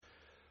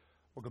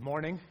Well, good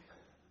morning,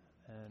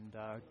 and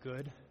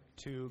good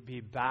to be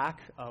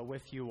back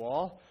with you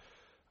all.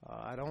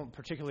 I don't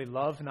particularly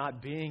love not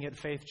being at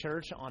Faith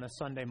Church on a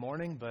Sunday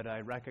morning, but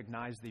I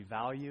recognize the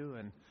value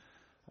in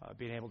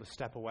being able to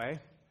step away.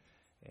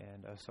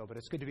 But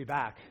it's good to be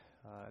back.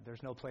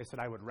 There's no place that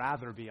I would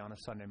rather be on a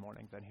Sunday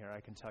morning than here, I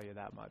can tell you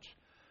that much.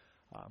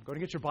 Go and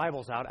get your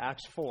Bibles out,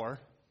 Acts 4.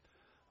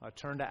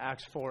 Turn to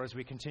Acts 4 as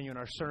we continue in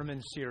our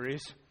sermon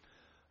series.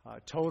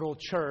 Total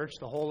church,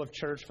 the whole of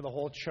church for the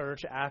whole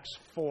church, Acts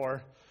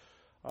 4.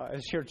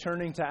 As you're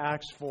turning to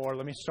Acts 4,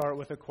 let me start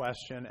with a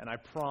question, and I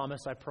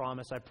promise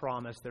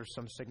there's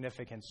some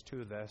significance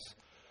to this.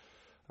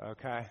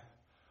 Okay?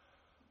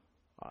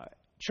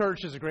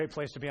 Church is a great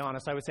place to be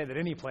honest. I would say that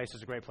any place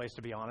is a great place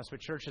to be honest, but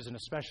church is an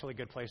especially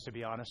good place to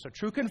be honest. So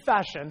true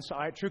confessions, all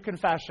right, true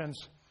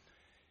confessions.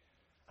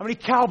 How many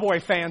Cowboy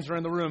fans are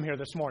in the room here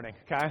this morning,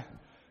 okay?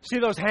 See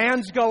those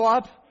hands go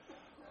up?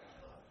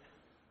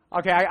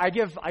 Okay, I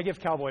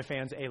give Cowboy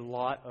fans a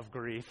lot of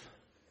grief,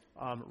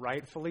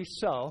 rightfully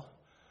so.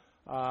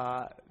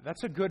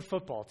 That's a good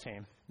football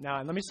team. Now,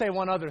 and let me say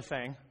one other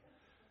thing,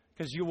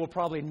 because you will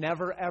probably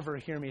never, ever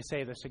hear me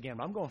say this again,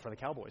 but I'm going for the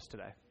Cowboys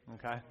today,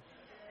 okay?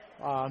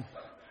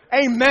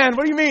 Amen.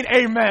 What do you mean,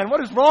 amen?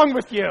 What is wrong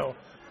with you?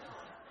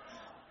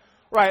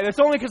 Right, it's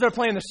only because they're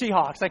playing the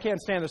Seahawks. I can't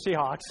stand the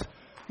Seahawks.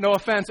 No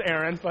offense,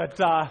 Aaron, but,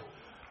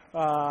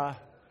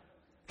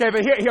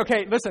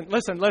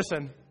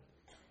 listen.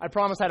 I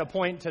promise I had a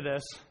point to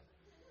this.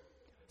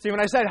 See,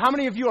 when I said, how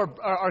many of you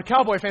are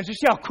Cowboy fans, you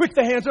see how quick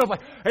the hands are up,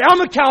 like, hey, I'm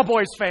a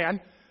Cowboys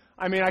fan.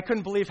 I mean, I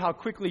couldn't believe how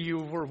quickly you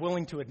were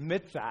willing to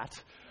admit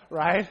that,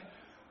 right?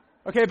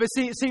 Okay, but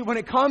see, when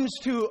it comes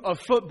to a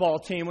football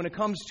team, when it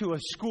comes to a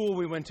school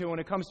we went to, when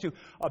it comes to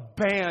a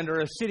band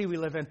or a city we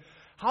live in,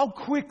 how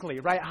quickly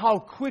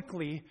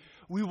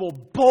we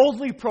will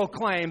boldly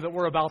proclaim that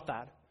we're about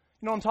that.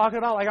 You know what I'm talking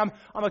about? Like, I'm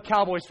a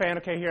Cowboys fan.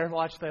 Okay, here,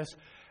 watch this.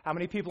 How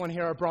many people in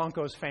here are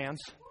Broncos fans?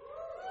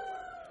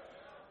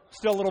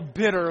 Still a little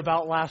bitter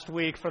about last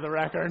week, for the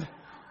record.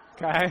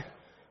 Okay,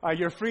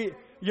 you're free.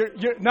 You're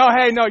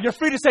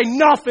free to say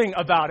nothing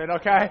about it.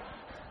 Okay.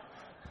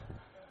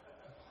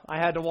 I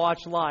had to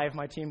watch live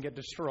my team get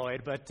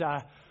destroyed, but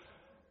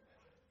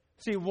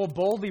see, we'll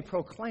boldly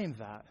proclaim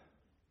that.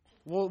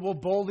 We'll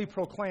boldly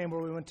proclaim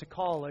where we went to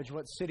college,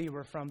 what city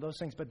we're from, those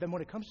things. But then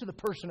when it comes to the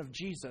person of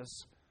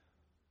Jesus,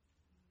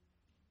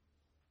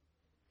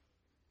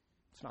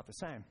 it's not the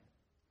same.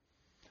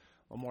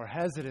 A more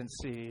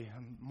hesitancy,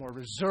 I'm more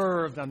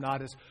reserved, I'm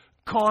not as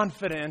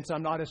confident,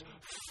 I'm not as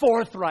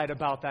forthright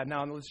about that.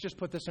 Now, let's just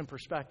put this in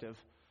perspective.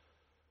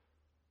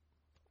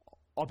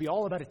 I'll be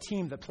all about a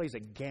team that plays a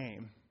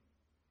game,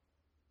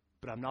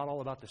 but I'm not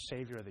all about the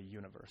Savior of the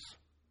universe.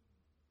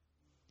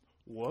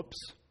 Whoops.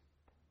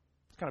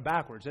 It's kind of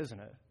backwards, isn't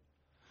it?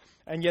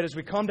 And yet, as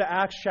we come to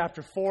Acts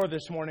chapter 4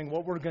 this morning,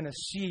 what we're going to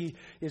see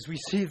is we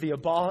see the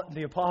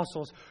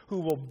apostles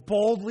who will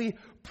boldly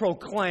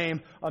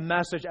proclaim a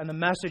message, and the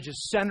message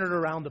is centered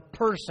around the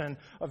person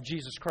of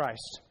Jesus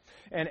Christ.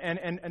 And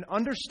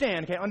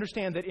understand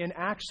that in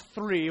Acts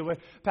 3, what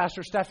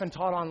Pastor Stephan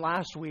taught on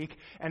last week,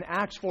 and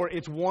Acts 4,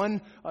 it's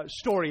one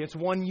story, it's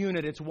one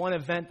unit, it's one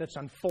event that's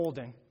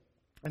unfolding.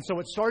 And so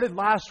it started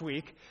last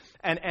week,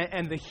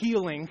 and the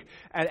healing,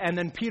 and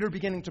then Peter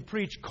beginning to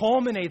preach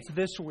culminates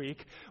this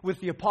week with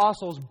the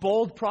apostles'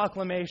 bold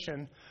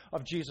proclamation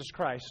of Jesus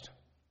Christ.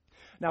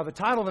 Now, the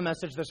title of the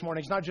message this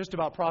morning is not just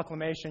about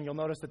proclamation. You'll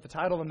notice that the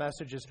title of the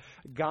message is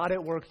God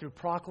at Work Through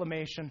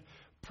Proclamation,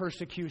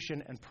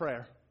 Persecution, and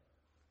Prayer.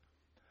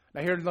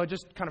 Now, here, I'll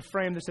just kind of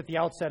frame this at the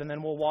outset, and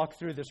then we'll walk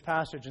through this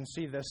passage and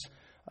see this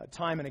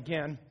time and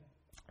again.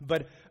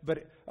 But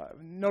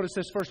notice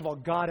this, first of all,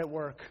 God at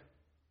work.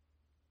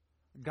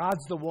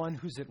 God's the one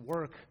who's at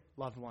work,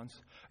 loved ones.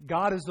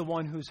 God is the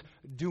one who's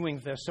doing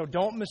this. So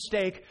don't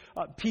mistake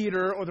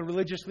Peter or the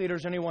religious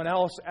leaders or anyone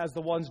else as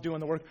the ones doing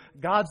the work.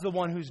 God's the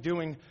one who's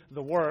doing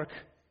the work.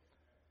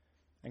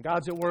 And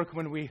God's at work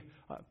when we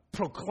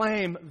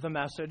proclaim the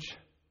message.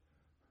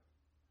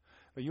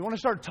 But you want to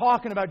start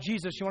talking about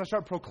Jesus, you want to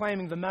start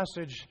proclaiming the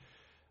message,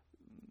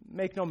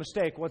 make no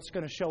mistake, what's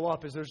going to show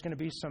up is there's going to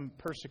be some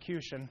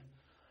persecution.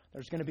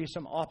 There's going to be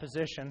some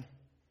opposition.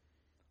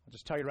 I'll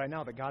just tell you right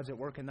now that God's at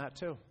work in that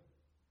too.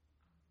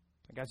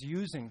 That God's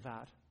using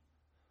that.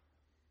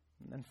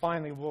 And then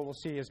finally, what we'll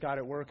see is God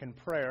at work in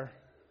prayer.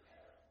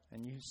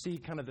 And you see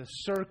kind of the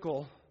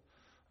circle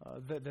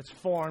that's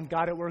formed.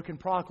 God at work in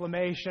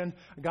proclamation,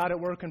 God at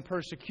work in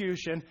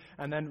persecution,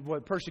 and then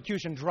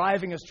persecution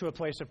driving us to a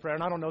place of prayer.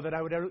 And I don't know that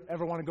I would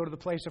ever want to go to the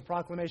place of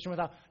proclamation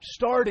without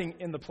starting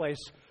in the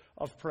place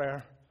of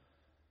prayer.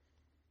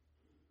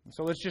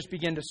 So let's just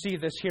begin to see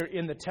this here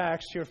in the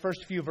text. Here,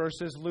 first few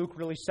verses, Luke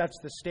really sets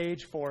the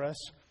stage for us.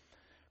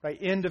 Right,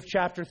 end of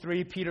chapter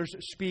 3, Peter's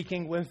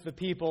speaking with the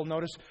people.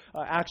 Notice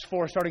Acts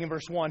 4, starting in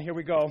verse 1. Here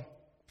we go.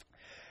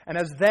 And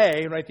as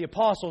they, the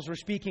apostles were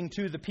speaking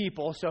to the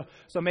people, so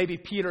maybe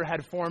Peter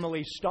had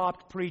formally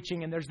stopped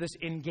preaching, and there's this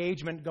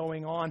engagement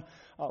going on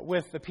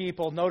with the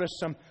people. Notice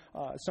some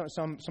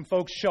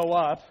folks show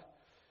up.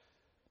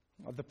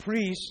 The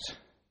priest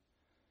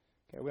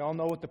Okay, we all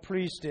know what the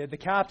priest did. The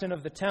captain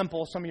of the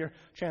temple, some of your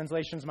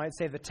translations might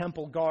say the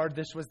temple guard.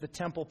 This was the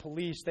temple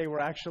police. They were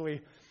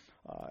actually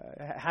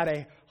had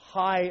a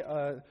high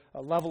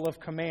level of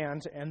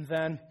command. And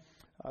then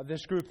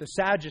this group, the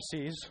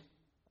Sadducees.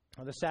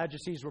 The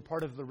Sadducees were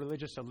part of the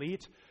religious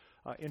elite.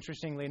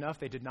 Interestingly enough,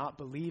 they did not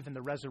believe in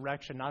the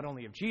resurrection not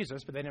only of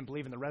Jesus, but they didn't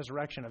believe in the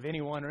resurrection of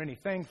anyone or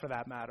anything for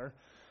that matter.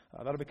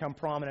 That'll become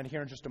prominent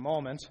here in just a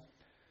moment.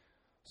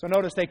 So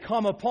notice they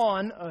come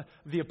upon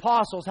the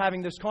apostles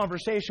having this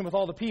conversation with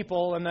all the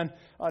people, and then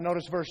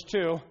notice verse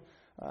 2.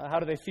 How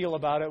do they feel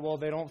about it? Well,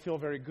 they don't feel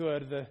very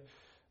good.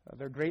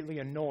 They're greatly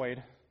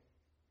annoyed.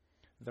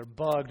 They're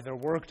bugged. They're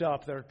worked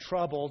up. They're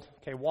troubled.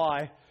 Okay,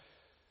 why?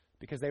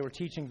 Because they were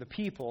teaching the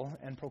people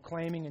and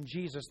proclaiming in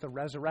Jesus the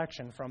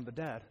resurrection from the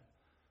dead.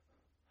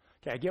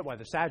 Okay, I get why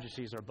the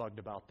Sadducees are bugged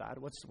about that.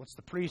 What's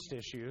the priest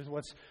issue?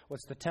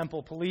 What's the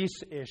temple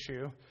police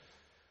issue?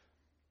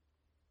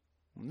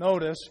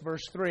 Notice,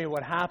 verse 3,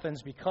 what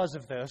happens because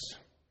of this.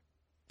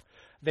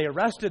 They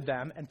arrested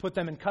them and put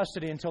them in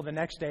custody until the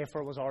next day, for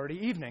it was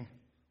already evening.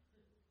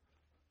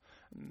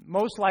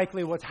 Most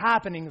likely what's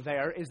happening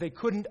there is they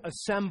couldn't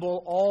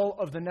assemble all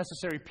of the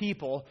necessary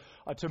people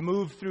to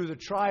move through the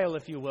trial,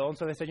 if you will. And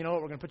so they said, you know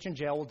what, we're going to put you in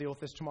jail. We'll deal with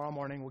this tomorrow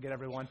morning. We'll get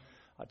everyone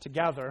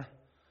together.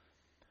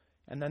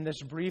 And then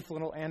this brief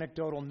little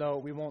anecdotal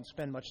note, we won't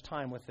spend much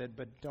time with it,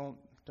 but don't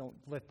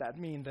let that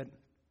mean that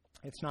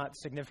it's not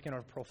significant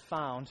or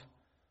profound.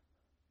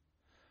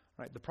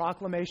 Right, the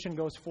proclamation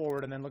goes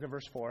forward, and then look at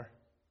verse 4.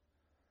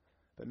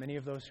 But many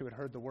of those who had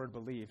heard the word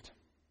believed.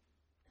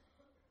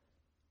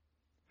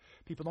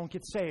 People don't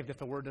get saved if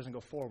the word doesn't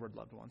go forward,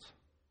 loved ones.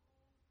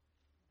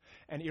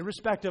 And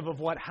irrespective of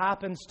what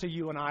happens to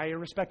you and I,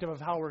 irrespective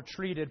of how we're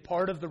treated,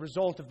 part of the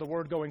result of the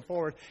word going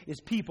forward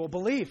is people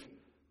believe.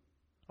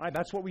 All right,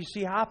 that's what we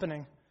see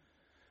happening.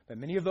 But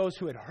many of those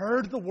who had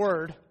heard the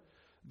word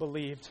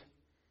believed.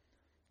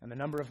 And the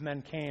number of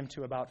men came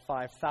to about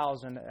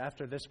 5,000.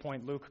 After this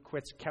point, Luke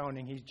quits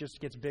counting. He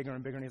just gets bigger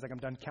and bigger, and he's like, I'm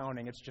done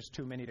counting. It's just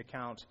too many to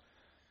count.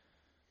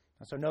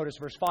 And so notice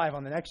verse 5,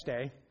 on the next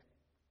day,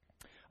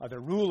 the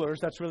rulers,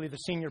 that's really the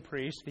senior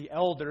priests, the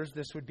elders,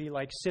 this would be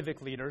like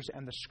civic leaders,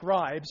 and the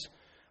scribes.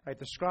 Right,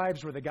 the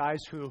scribes were the guys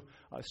who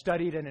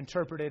studied and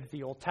interpreted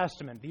the Old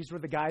Testament. These were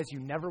the guys you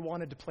never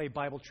wanted to play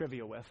Bible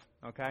trivia with,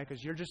 okay?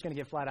 Because you're just going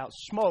to get flat out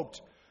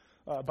smoked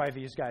by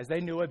these guys. They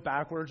knew it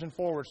backwards and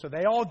forwards. So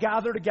they all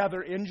gather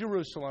together in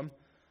Jerusalem.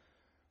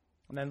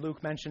 And then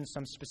Luke mentions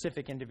some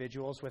specific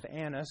individuals with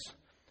Annas,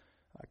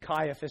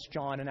 Caiaphas,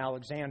 John, and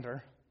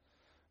Alexander.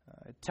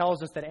 It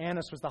tells us that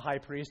Annas was the high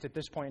priest. At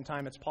this point in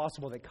time, it's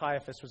possible that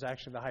Caiaphas was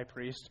actually the high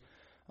priest.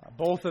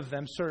 Both of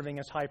them serving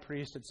as high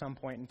priest at some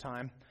point in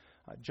time.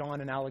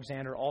 John and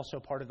Alexander also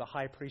part of the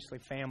high priestly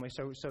family.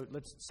 So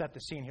let's set the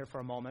scene here for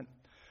a moment.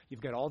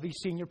 You've got all these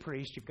senior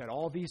priests, you've got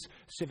all these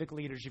civic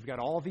leaders, you've got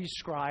all these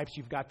scribes,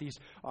 you've got these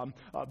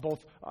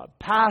both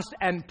past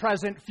and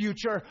present,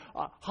 future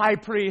high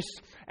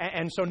priests.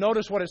 And so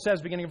notice what it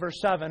says beginning of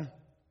verse 7.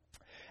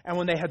 And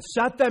when they had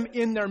set them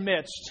in their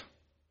midst.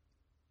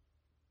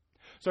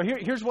 So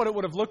here's what it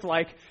would have looked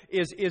like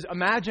is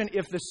imagine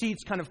if the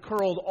seats kind of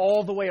curled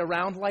all the way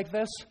around like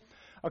this.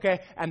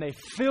 Okay, and they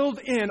filled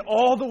in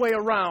all the way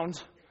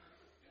around.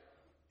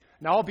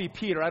 Now, I'll be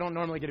Peter. I don't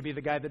normally get to be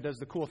the guy that does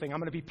the cool thing. I'm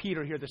going to be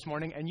Peter here this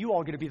morning, and you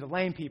all get to be the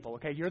lame people,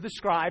 okay? You're the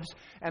scribes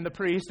and the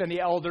priests and the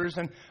elders,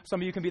 and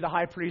some of you can be the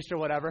high priest or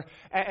whatever.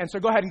 And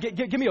so go ahead and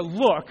give me a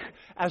look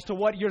as to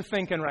what you're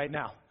thinking right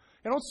now.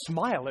 And don't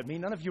smile at me.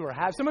 None of you are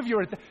happy. Some of you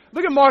are...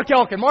 Look at Mark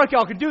Elkin. Mark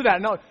Elkin, do that.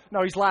 No,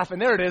 he's laughing.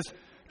 There it is.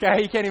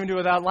 Okay, he can't even do it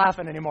without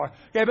laughing anymore.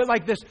 Okay, but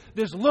like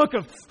this look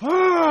of...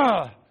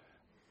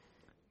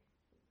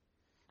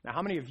 Now,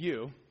 how many of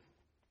you,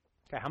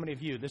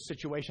 this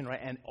situation, right,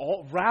 and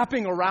all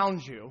wrapping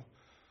around you,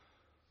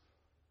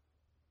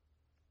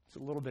 it's a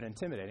little bit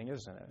intimidating,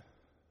 isn't it?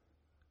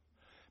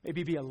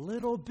 Maybe be a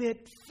little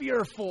bit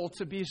fearful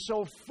to be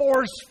so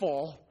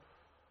forceful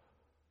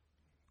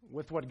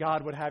with what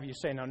God would have you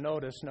say. Now,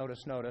 notice.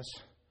 Okay,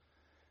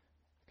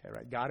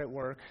 right, God at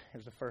work.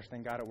 Here's the first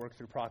thing, God at work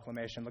through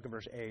proclamation. Look at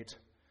verse 8.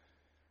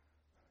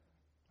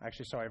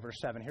 Verse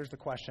 7. Here's the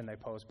question they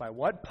pose. By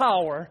what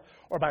power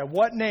or by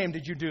what name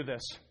did you do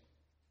this?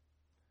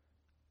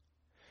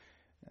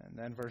 And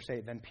then verse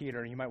 8, then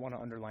Peter, you might want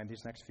to underline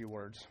these next few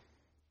words.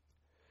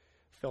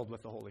 Filled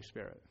with the Holy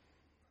Spirit.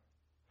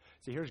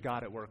 See, here's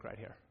God at work right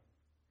here.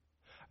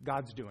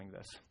 God's doing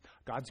this.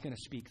 God's going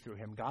to speak through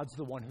him. God's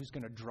the one who's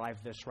going to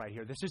drive this right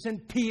here. This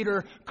isn't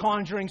Peter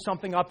conjuring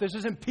something up. This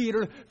isn't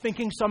Peter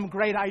thinking some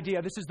great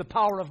idea. This is the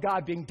power of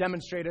God being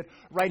demonstrated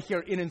right here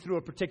in and through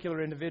a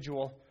particular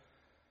individual.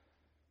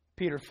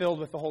 Peter, filled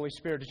with the Holy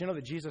Spirit. Did you know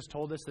that Jesus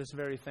told us this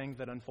very thing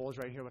that unfolds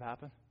right here would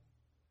happen?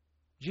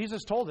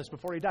 Jesus told us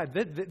before he died.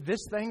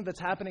 This thing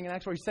that's happening in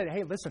Acts 4, he said,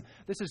 hey, listen,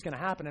 this is going to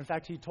happen. In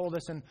fact, he told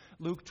us in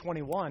Luke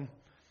 21.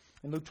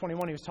 In Luke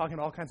 21, he was talking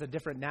about all kinds of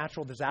different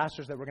natural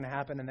disasters that were going to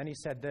happen. And then he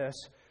said this.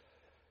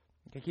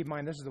 Okay, keep in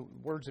mind, this is the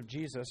words of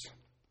Jesus.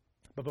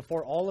 But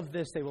before all of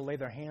this, they will lay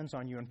their hands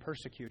on you and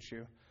persecute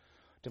you.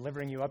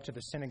 delivering you up to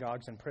the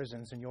synagogues and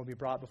prisons, and you'll be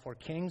brought before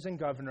kings and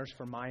governors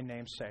for my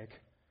name's sake.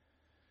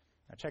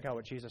 Now check out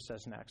what Jesus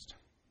says next.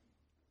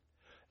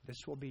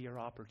 This will be your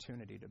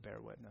opportunity to bear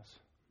witness.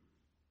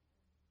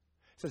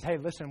 He says, hey,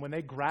 listen, when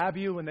they grab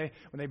you, when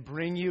they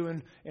bring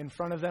you in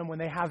front of them, when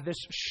they have this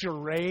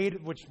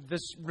charade, which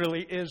this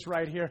really is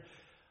right here,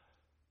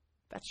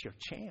 that's your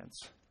chance.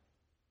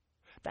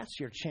 That's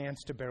your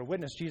chance to bear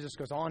witness. Jesus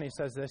goes on, he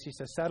says this, he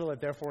says, settle it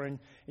therefore in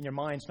your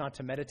minds not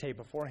to meditate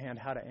beforehand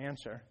how to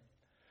answer.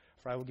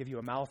 For I will give you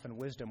a mouth and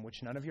wisdom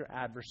which none of your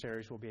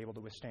adversaries will be able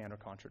to withstand or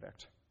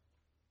contradict.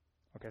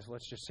 Okay, so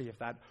let's just see if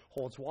that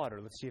holds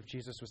water. Let's see if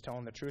Jesus was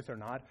telling the truth or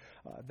not.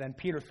 Then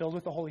Peter, filled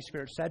with the Holy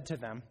Spirit, said to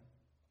them,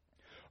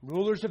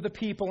 rulers of the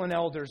people and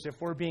elders, if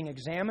we're being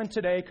examined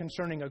today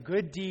concerning a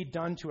good deed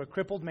done to a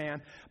crippled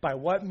man, by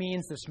what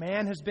means this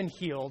man has been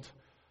healed.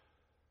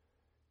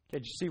 Okay,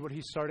 did you see what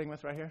he's starting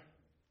with right here?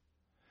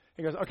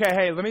 He goes, okay,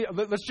 hey,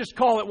 let's just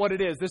call it what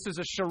it is. This is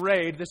a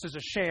charade. This is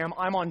a sham.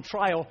 I'm on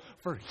trial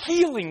for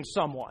healing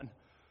someone.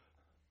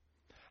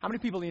 How many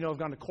people have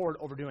gone to court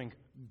over doing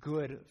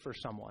good for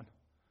someone?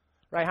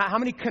 Right? How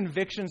many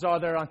convictions are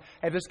there on,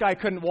 hey, this guy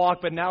couldn't walk,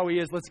 but now he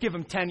is. Let's give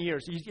him 10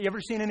 years. You ever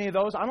seen any of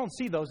those? I don't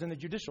see those in the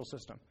judicial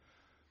system.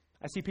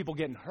 I see people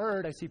getting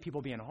hurt. I see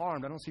people being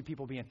harmed. I don't see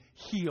people being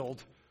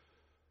healed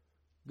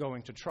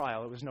going to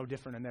trial. It was no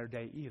different in their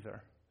day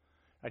either.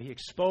 Right?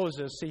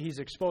 He's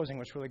exposing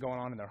what's really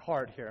going on in their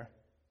heart here.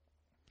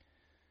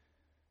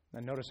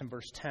 Then notice in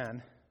verse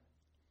 10,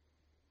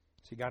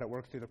 so God at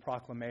work through the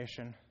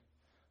proclamation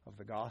of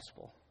the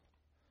gospel.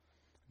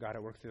 God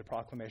at work through the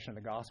proclamation of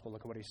the gospel.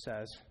 Look at what he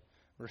says.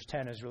 Verse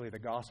 10 is really the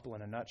gospel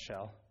in a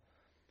nutshell.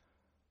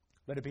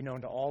 Let it be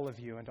known to all of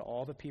you and to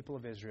all the people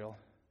of Israel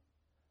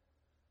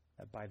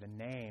that by the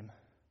name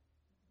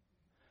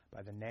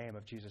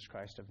of Jesus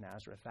Christ of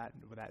Nazareth, that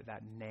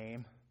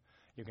name,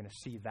 you're going to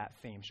see that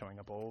theme showing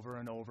up over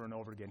and over and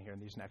over again here in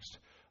these next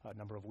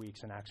number of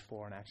weeks in Acts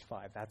 4 and Acts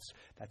 5. That's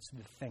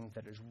the thing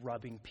that is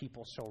rubbing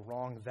people so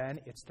wrong then.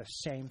 It's the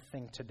same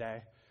thing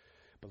today.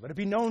 But let it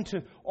be known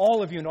to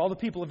all of you and all the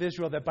people of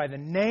Israel that by the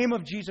name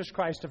of Jesus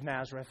Christ of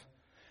Nazareth,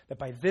 that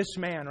by this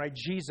man, right,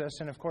 Jesus,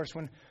 and of course,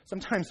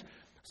 sometimes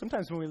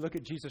when we look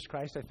at Jesus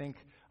Christ, I think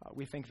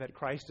we think that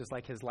Christ is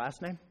like his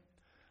last name,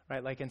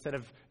 right? Like instead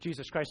of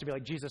Jesus Christ, it'd be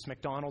like Jesus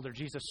McDonald or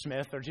Jesus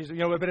Smith or Jesus,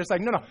 but it's like,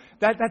 no,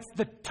 that's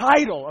the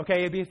title,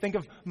 okay? Think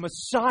of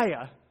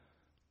Messiah.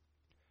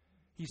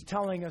 He's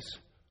telling us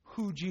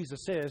who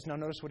Jesus is. Now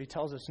notice what he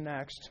tells us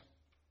next.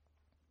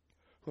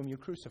 Whom you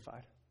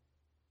crucified.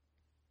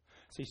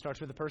 So he starts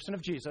with the person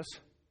of Jesus.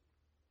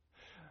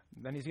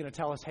 Then he's going to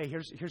tell us, hey,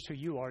 here's who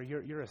you are.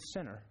 You're a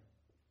sinner.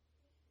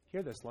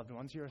 Hear this, loved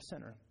ones. You're a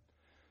sinner.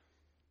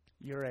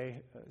 You're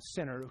a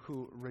sinner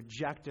who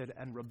rejected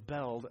and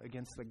rebelled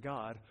against the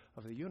God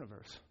of the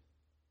universe.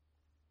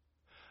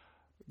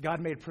 God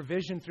made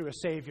provision through a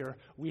Savior.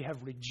 We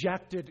have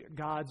rejected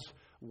God's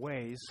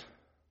ways.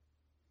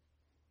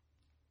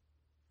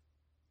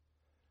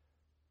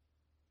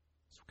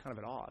 It's kind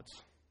of at odds.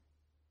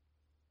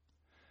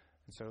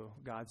 So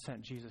God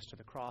sent Jesus to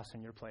the cross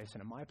in your place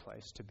and in my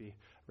place to be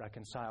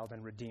reconciled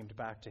and redeemed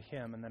back to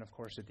him. And then, of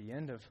course, at the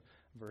end of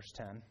verse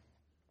 10,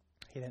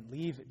 he didn't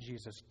leave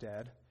Jesus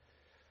dead,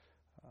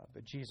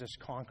 but Jesus'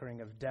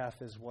 conquering of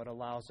death is what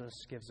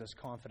gives us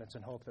confidence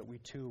and hope that we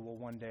too will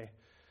one day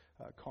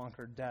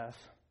conquer death,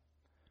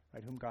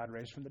 right? Whom God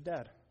raised from the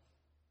dead.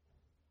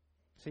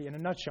 See, in a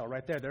nutshell,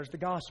 right there's the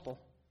gospel.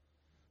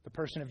 The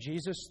person of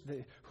Jesus,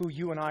 who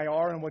you and I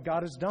are, and what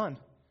God has done.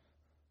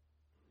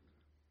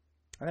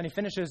 And then he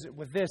finishes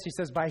with this. He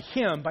says, by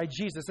him, by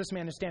Jesus, this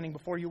man is standing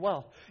before you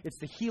well. It's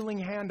the healing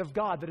hand of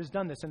God that has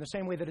done this in the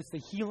same way that it's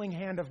the healing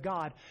hand of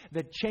God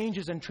that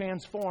changes and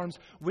transforms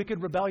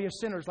wicked, rebellious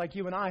sinners like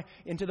you and I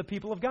into the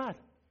people of God.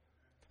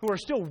 Who are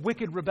still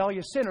wicked,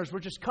 rebellious sinners. We're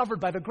just covered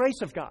by the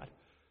grace of God.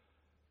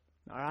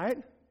 All right?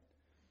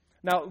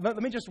 Now, let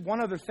me just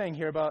one other thing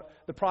here about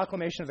the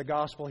proclamation of the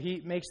gospel.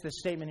 He makes this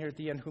statement here at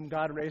the end, whom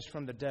God raised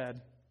from the dead.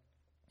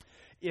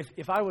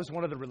 If I was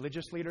one of the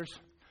religious leaders,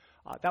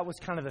 that was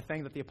kind of the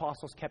thing that the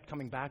apostles kept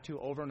coming back to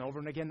over and over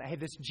and again. Hey,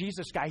 this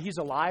Jesus guy, he's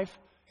alive.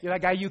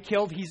 That guy you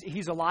killed,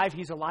 he's alive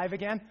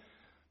again.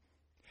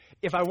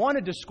 If I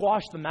wanted to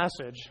squash the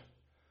message,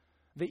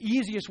 the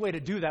easiest way to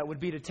do that would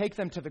be to take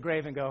them to the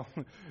grave and go,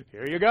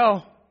 here you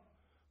go.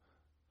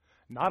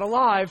 Not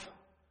alive.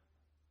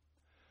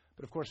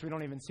 But of course, we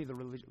don't even see the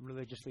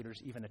religious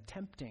leaders even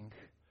attempting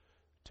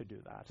to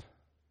do that.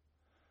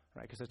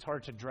 Right? Because it's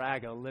hard to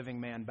drag a living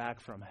man back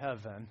from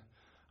heaven,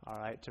 all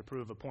right, to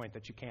prove a point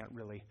that you can't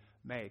really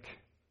make.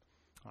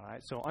 All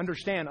right, so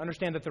understand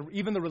that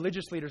even the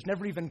religious leaders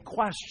never even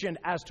questioned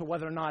as to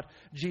whether or not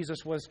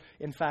Jesus was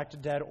in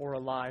fact dead or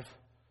alive.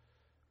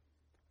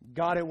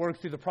 God at work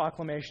through the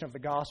proclamation of the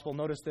gospel.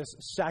 Notice this,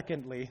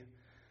 secondly,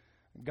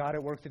 God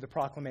at work through the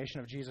proclamation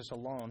of Jesus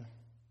alone.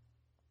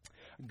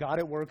 God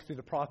at work through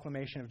the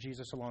proclamation of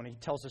Jesus alone. He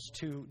tells us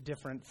two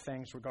different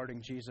things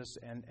regarding Jesus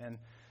and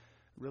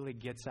really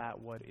gets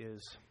at what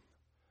is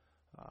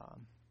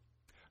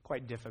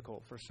quite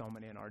difficult for so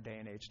many in our day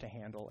and age to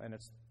handle, and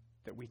it's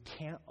that we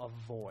can't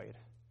avoid.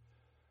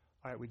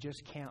 All right, we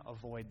just can't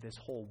avoid this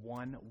whole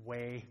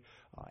one-way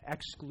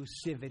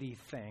exclusivity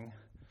thing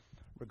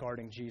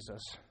regarding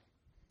Jesus.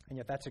 And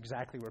yet that's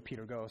exactly where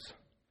Peter goes.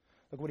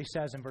 Look what he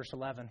says in verse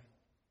 11.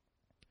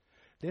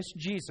 This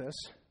Jesus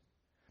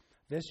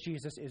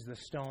is the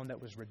stone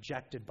that was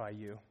rejected by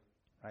you.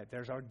 Right?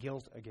 There's our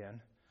guilt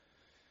again.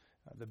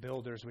 The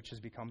builders, which has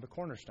become the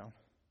cornerstone.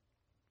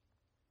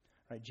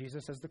 Right?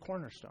 Jesus is the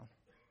cornerstone.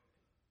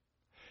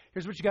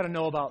 Here's what you got to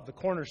know about the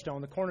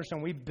cornerstone. The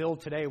cornerstone we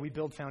build today, we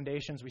build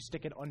foundations, we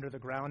stick it under the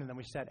ground, and then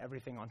we set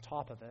everything on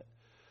top of it.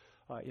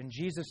 In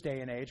Jesus' day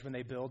and age, when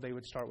they build, they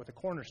would start with a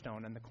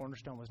cornerstone, and the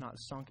cornerstone was not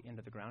sunk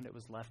into the ground. It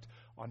was left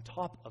on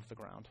top of the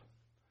ground.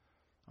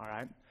 All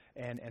right?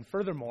 And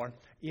furthermore,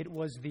 it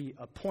was the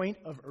point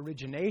of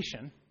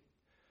origination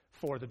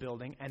for the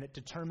building, and it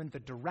determined the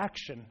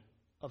direction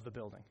of the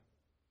building.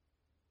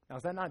 Now,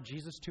 is that not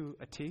Jesus to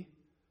a T?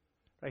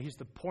 Right? He's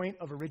the point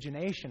of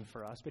origination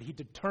for us, but he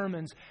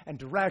determines and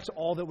directs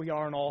all that we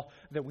are and all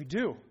that we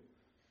do.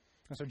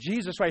 And so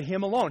Jesus, right,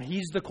 him alone,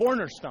 he's the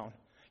cornerstone.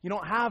 You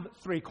don't have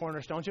 3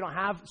 cornerstones. You don't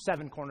have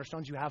 7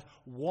 cornerstones. You have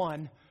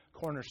one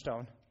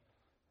cornerstone.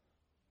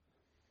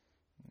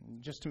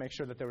 Just to make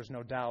sure that there was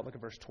no doubt, look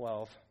at verse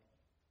 12.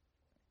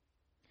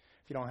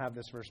 If you don't have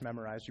this verse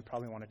memorized, you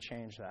probably want to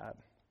change that.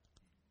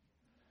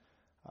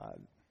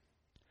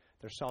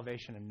 There's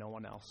salvation in no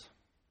one else.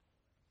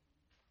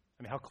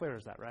 I mean, how clear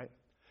is that, right?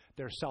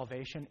 There's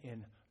salvation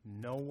in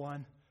no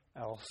one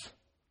else.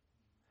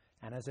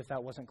 And as if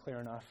that wasn't clear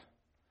enough,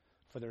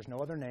 for there's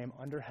no other name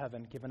under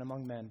heaven given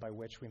among men by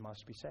which we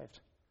must be saved.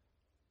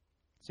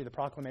 See, the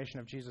proclamation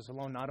of Jesus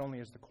alone not only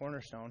is the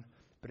cornerstone,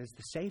 but is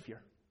the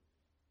Savior.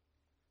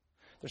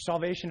 There's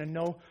salvation in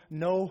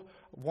no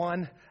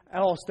one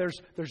else.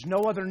 There's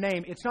no other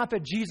name. It's not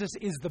that Jesus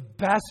is the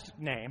best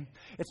name.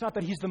 It's not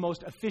that he's the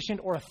most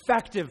efficient or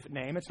effective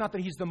name. It's not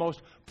that he's the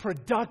most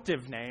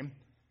productive name.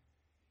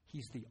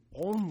 He's the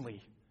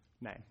only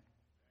name.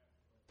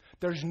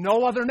 There's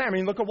no other name. I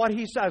mean, look at what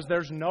he says.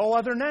 There's no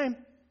other name.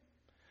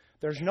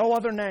 There's no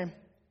other name.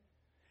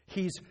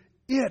 He's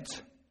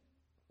it.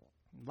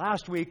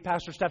 Last week,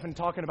 Pastor Stephan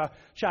talking about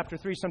chapter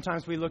 3,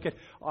 sometimes we look at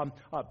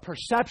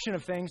perception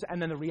of things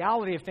and then the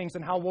reality of things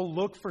and how we'll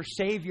look for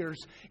saviors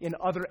in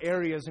other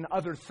areas and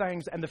other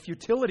things and the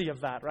futility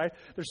of that, right?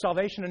 There's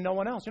salvation in no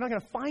one else. You're not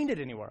going to find it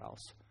anywhere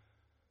else.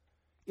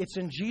 It's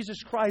in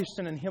Jesus Christ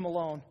and in him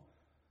alone.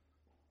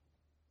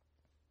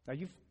 Now,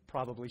 you've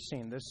probably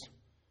seen this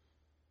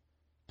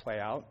play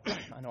out.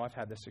 I know I've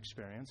had this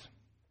experience.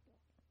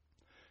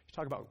 You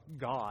talk about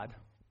God,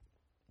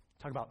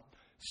 talk about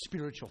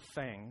spiritual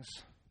things.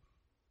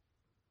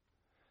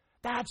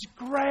 That's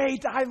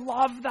great. I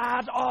love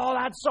that. Oh,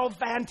 that's so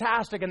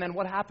fantastic. And then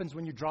what happens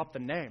when you drop the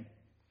name?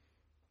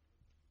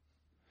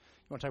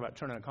 You want to talk about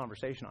turning a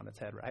conversation on its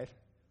head, right?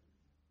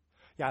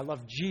 Yeah, I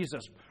love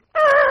Jesus.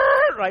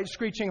 Right?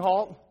 Screeching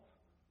halt.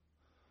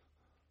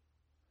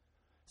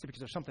 See, because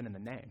there's something in the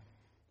name.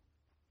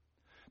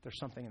 There's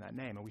something in that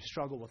name. And we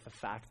struggle with the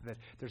fact that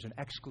there's an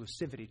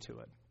exclusivity to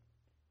it.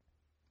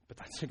 But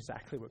that's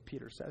exactly what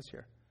Peter says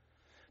here.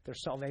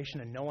 There's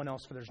salvation in no one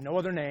else, for there's no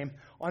other name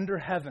under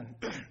heaven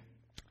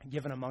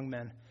given among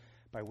men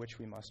by which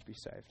we must be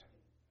saved.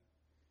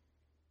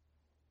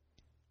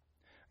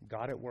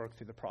 God at work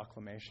through the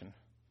proclamation.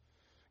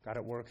 God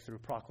at work through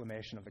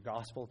proclamation of the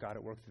gospel. God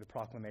at work through the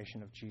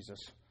proclamation of Jesus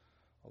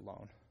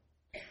alone.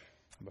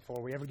 And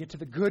before we ever get to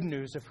the good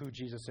news of who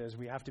Jesus is,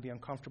 we have to be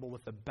uncomfortable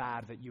with the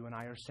bad that you and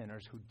I are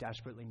sinners who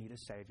desperately need a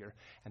Savior,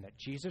 and that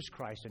Jesus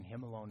Christ and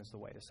him alone is the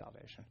way to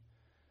salvation.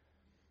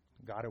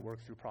 God at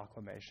work through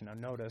proclamation. Now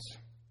notice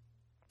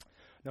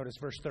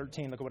verse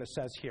 13. Look at what it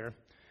says here. It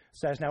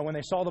says, now when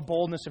they saw the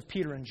boldness of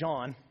Peter and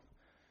John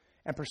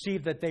and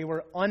perceived that they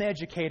were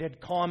uneducated,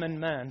 common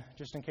men,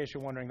 just in case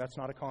you're wondering, that's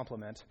not a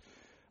compliment,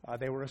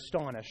 they were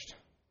astonished.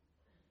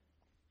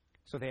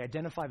 So they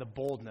identify the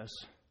boldness,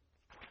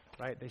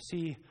 right? They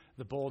see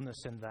the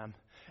boldness in them.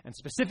 And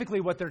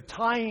specifically what they're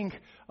tying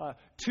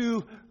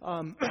to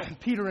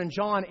Peter and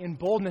John in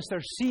boldness, they're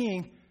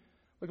seeing,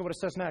 look at what it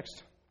says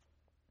next.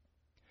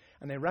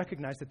 And they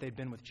recognize that they've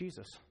been with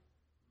Jesus.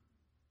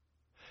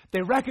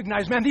 They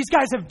recognize, man, these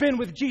guys have been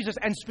with Jesus.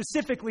 And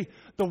specifically,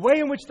 the way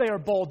in which they are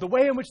bold, the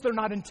way in which they're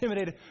not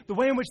intimidated, the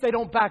way in which they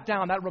don't back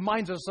down, that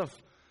reminds us of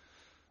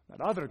that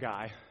other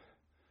guy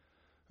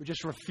who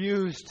just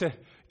refused to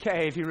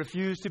cave. He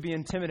refused to be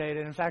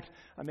intimidated. In fact,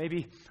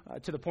 maybe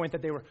to the point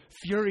that they were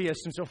furious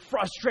and so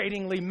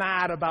frustratingly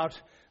mad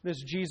about this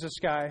Jesus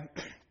guy.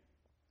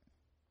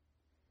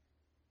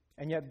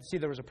 And yet, see,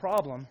 there was a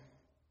problem.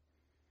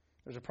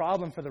 There's a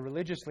problem for the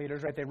religious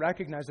leaders, right? They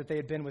recognized that they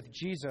had been with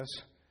Jesus.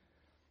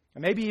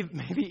 And maybe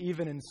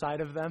even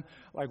inside of them,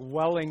 like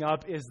welling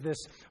up is this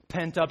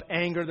pent-up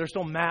anger. They're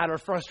still mad or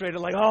frustrated,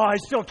 like, oh, I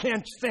still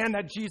can't stand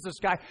that Jesus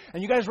guy.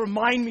 And you guys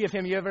remind me of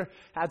him. You ever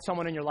had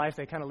someone in your life,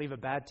 they kind of leave a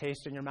bad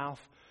taste in your mouth?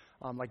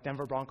 Like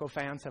Denver Bronco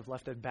fans have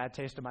left a bad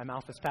taste in my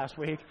mouth this past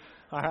week.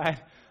 All right.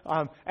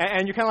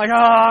 And you're kind of like,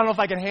 I don't know if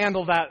I can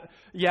handle that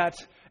yet.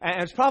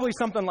 And it's probably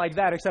something like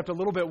that, except a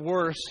little bit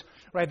worse,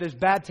 right? There's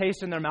bad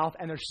taste in their mouth,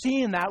 and they're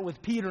seeing that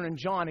with Peter and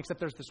John, except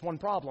there's this one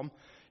problem.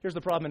 Here's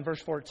the problem in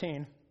verse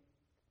 14.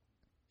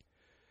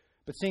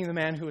 But seeing the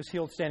man who was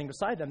healed standing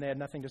beside them, they had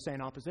nothing to say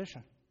in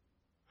opposition.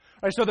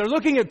 All right, so they're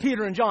looking at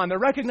Peter and John. They're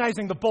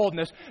recognizing the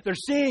boldness. They're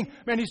seeing,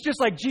 man, he's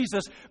just like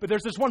Jesus. But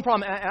there's this one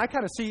problem. And I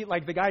kind of see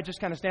like the guy just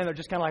kind of standing there,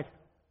 just kind of like,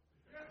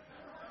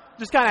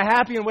 just kind of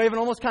happy and waving,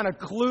 almost kind of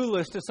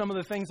clueless to some of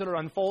the things that are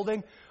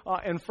unfolding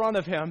in front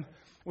of him,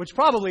 which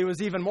probably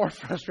was even more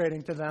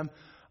frustrating to them.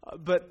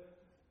 But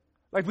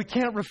like we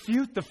can't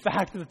refute the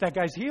fact that that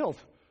guy's healed.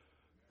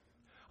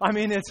 I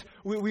mean,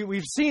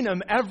 we've seen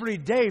him every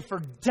day for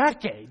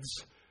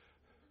decades.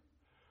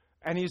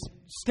 And he's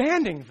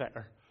standing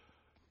there.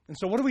 And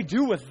so what do we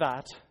do with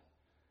that?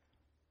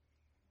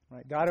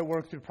 Right, God at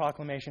work through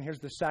proclamation. Here's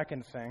the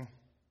second thing.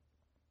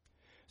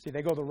 See,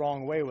 they go the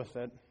wrong way with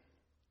it.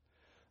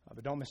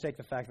 But don't mistake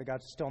the fact that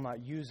God's still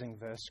not using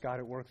this. God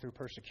at work through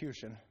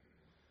persecution.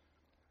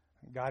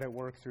 God at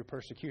work through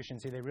persecution.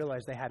 See, they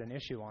realized they had an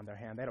issue on their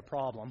hand. They had a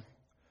problem.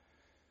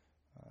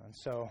 And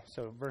so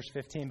verse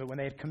 15, but when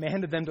they had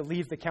commanded them to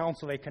leave the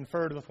council, they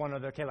conferred with one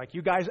another. Okay, like,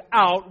 you guys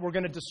out, we're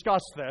going to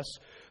discuss this.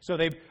 So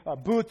they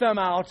boot them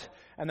out.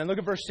 And then look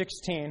at verse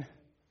 16.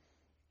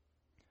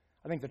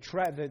 I think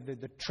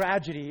the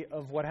tragedy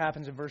of what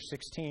happens in verse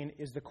 16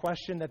 is the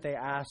question that they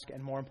ask,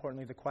 and more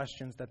importantly, the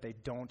questions that they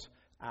don't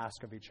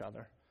ask of each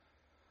other.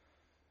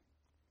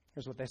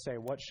 Here's what they say.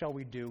 What shall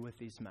we do with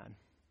these men?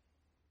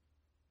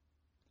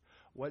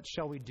 What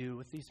shall we do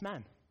with these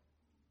men?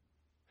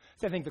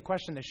 So I think the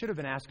question they should have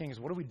been asking is,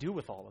 what do we do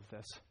with all of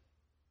this?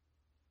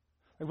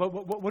 Like,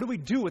 what do we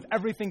do with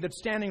everything that's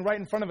standing right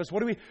in front of us?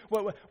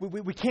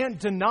 We can't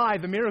deny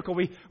the miracle.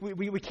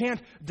 We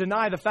can't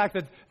deny the fact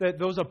that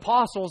those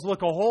apostles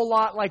look a whole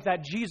lot like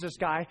that Jesus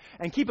guy.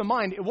 And keep in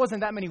mind, it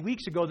wasn't that many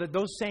weeks ago that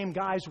those same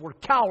guys were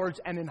cowards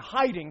and in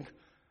hiding.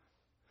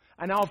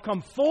 And now have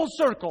come full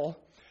circle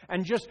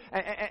and just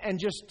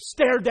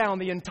stare down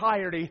the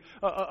entirety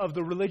of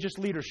the religious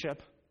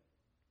leadership.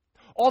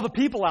 All the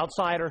people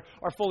outside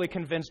are fully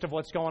convinced of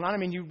what's going on. I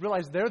mean, you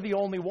realize they're the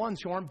only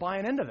ones who aren't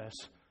buying into this.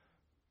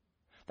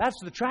 That's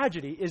the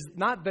tragedy, is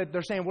not that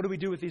they're saying, what do we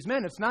do with these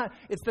men? It's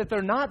that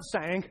they're not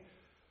saying,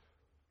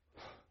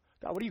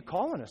 God, what are you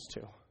calling us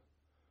to?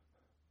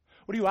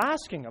 What are you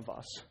asking of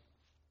us?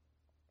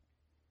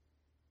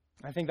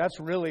 I think that's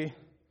really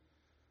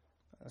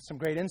some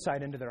great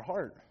insight into their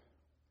heart.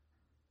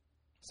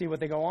 See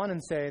what they go on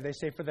and say. They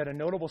say, for that a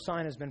notable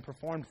sign has been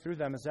performed through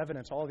them as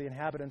evidence to all the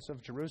inhabitants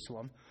of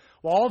Jerusalem.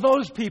 Well, all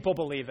those people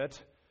believe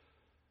it.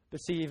 But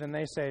see, even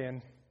they say,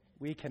 and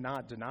we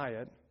cannot deny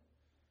it.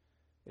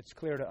 It's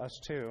clear to us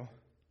too.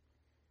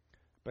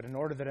 But in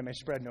order that it may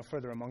spread no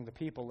further among the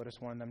people, let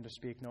us warn them to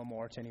speak no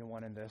more to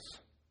anyone in this.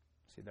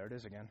 See, there it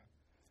is again.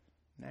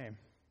 Name.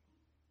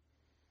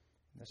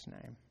 This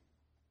name.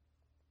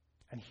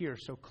 And here,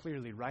 so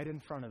clearly, right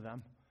in front of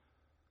them,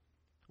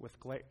 with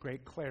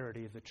great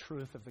clarity, the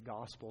truth of the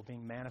gospel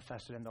being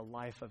manifested in the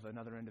life of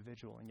another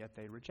individual, and yet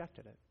they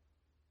rejected it.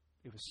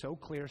 It was so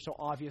clear, so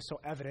obvious, so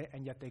evident,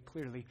 and yet they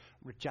clearly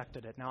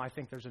rejected it. Now, I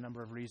think there's a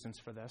number of reasons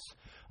for this,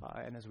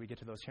 and as we get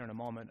to those here in a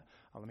moment,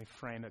 let me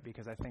frame it,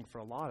 because I think for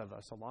a lot of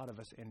us,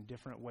 in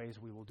different ways,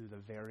 we will do the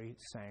very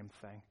same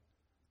thing.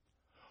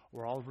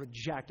 We'll all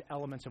reject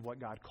elements of what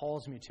God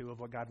calls me to, of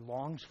what God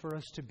longs for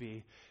us to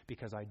be,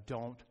 because I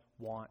don't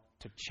want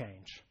to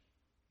change.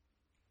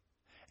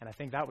 And I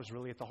think that was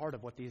really at the heart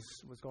of what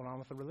was going on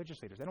with the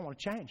religious leaders. They don't want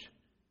to change.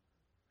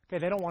 Okay,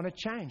 they don't want to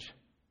change.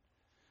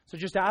 So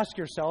just ask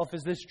yourself,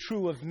 is this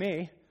true of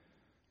me?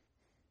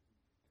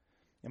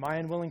 Am I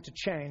unwilling to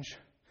change?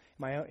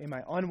 Am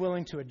I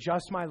unwilling to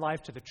adjust my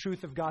life to the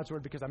truth of God's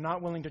Word because I'm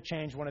not willing to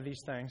change one of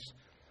these things?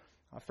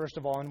 First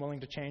of all, unwilling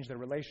to change their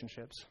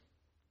relationships.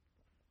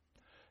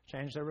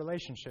 Change their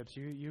relationships.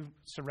 You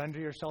surrender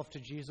yourself to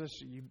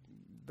Jesus, you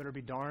better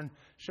be darn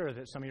sure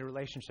that some of your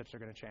relationships are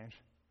going to change.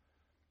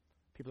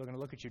 People are going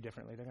to look at you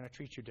differently. They're going to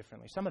treat you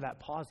differently. Some of that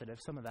positive,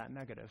 some of that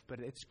negative, but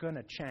it's going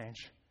to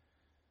change.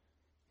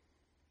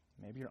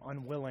 Maybe you're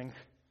unwilling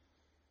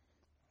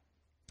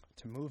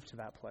to move to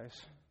that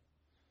place.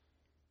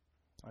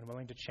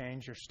 Unwilling to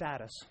change your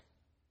status.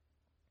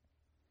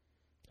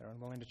 They're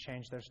unwilling to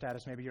change their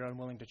status. Maybe you're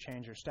unwilling to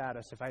change your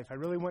status. If I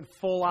really went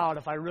full out,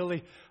 if I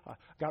really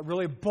got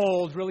really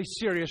bold, really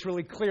serious,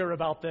 really clear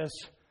about this,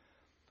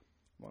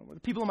 what are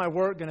the people in my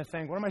work going to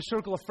think? What are my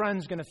circle of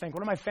friends going to think?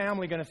 What are my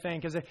family going to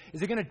think? Is it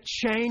going to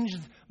change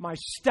my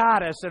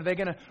status? Are they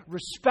going to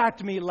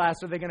respect me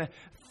less? Are they going to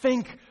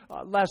think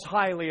less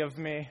highly of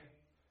me?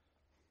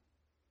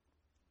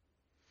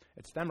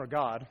 It's them or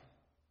God,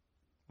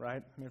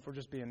 right? I mean, if we're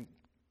just being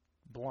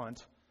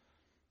blunt.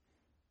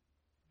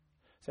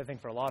 So I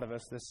think for a lot of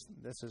us,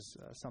 this is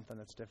something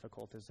that's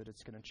difficult, is that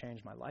it's going to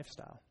change my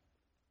lifestyle.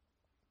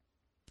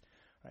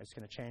 Right? It's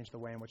going to change the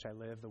way in which I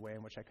live, the way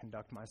in which I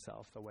conduct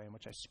myself, the way in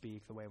which I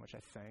speak, the way in which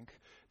I think,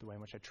 the way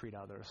in which I treat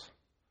others.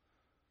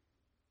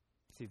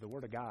 See, the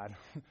Word of God,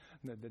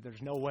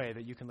 there's no way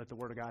that you can let the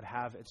Word of God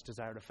have its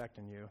desired effect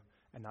in you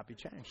and not be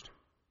changed.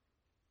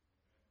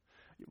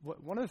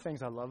 One of the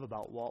things I love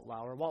about Walt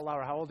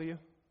Lauer, how old are you?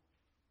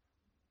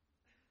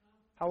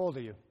 How old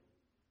are you?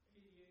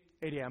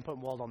 88. I'm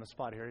putting Walt on the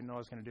spot here. I didn't know I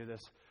was going to do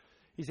this.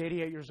 He's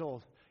 88 years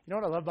old. You know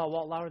what I love about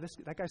Walt Lauer?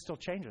 That guy still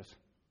changes.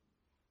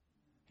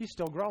 He's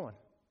still growing.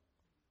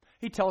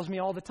 He tells me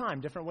all the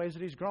time different ways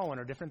that he's growing,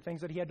 or different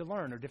things that he had to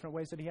learn, or different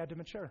ways that he had to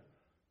mature.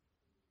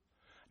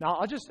 Now,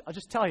 I'll just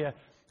tell you,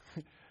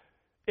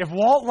 if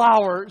Walt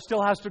Lauer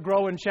still has to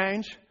grow and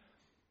change,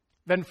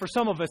 then for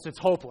some of us it's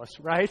hopeless,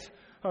 right?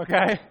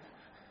 Okay?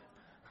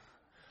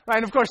 Right,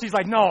 and of course he's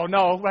like, no,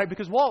 right?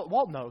 Because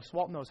Walt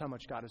knows how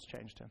much God has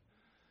changed him.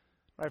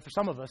 Right? For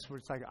some of us, where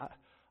it's like, I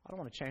don't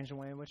want to change the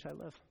way in which I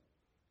live.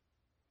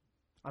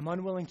 I'm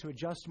unwilling to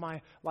adjust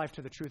my life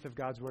to the truth of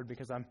God's Word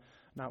because I'm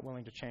not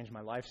willing to change my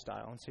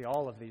lifestyle. And see,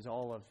 all of these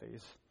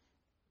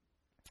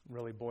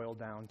really boil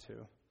down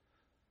to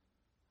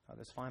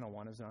this final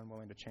one is that I'm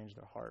willing to change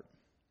their heart.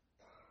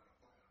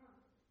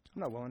 I'm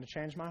not willing to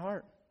change my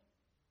heart.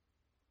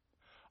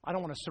 I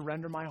don't want to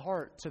surrender my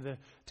heart to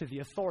the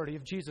authority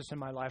of Jesus in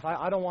my life.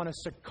 I don't want to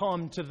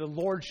succumb to the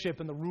lordship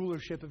and the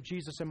rulership of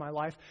Jesus in my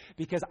life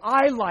because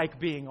I like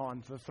being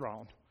on the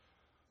throne.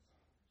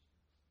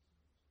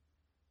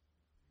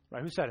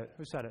 Right? Who said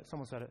it?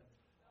 Someone said it.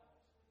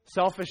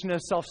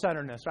 Selfishness,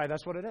 self-centeredness. Right?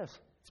 That's what it is.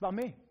 It's about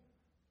me.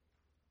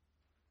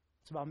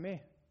 It's about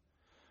me.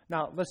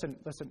 Now, listen,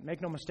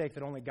 make no mistake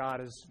that only God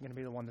is going to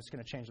be the one that's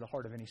going to change the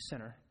heart of any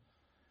sinner.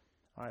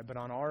 All right, but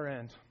on our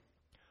end,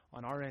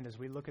 as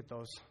we look at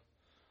those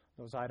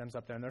items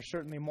up there, and there's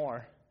certainly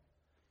more,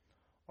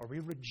 are we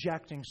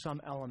rejecting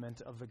some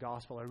element of the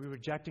gospel? Are we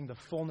rejecting the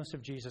fullness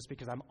of Jesus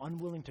because I'm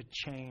unwilling to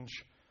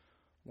change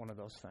one of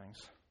those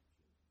things?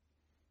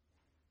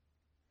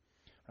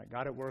 All right,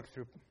 God at work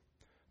through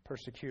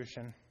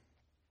persecution.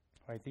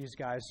 Right, these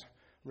guys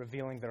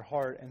revealing their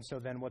heart, and so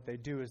then what they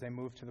do is they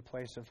move to the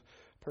place of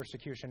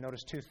persecution.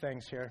 Notice two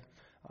things here.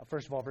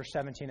 First of all, verse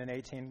 17 and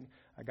 18,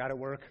 God at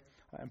work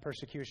and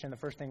persecution. The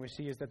first thing we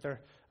see is that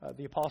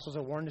the apostles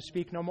are warned to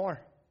speak no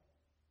more.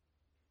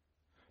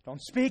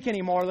 Don't speak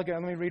anymore. Let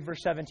me read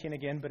verse 17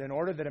 again. But in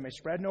order that it may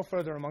spread no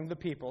further among the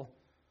people,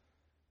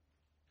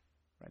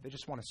 right, they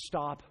just want to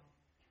stop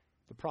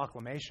the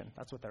proclamation.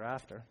 That's what they're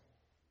after.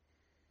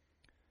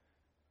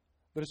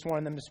 Let us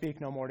warn them to speak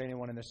no more to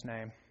anyone in this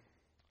name.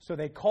 So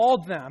they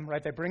called them,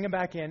 right, they bring them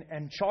back in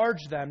and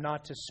charged them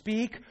not to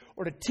speak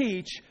or to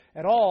teach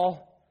at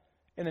all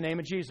in the name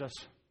of Jesus.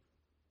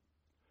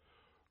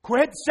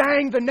 Quit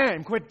saying the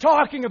name. Quit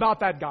talking about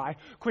that guy.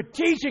 Quit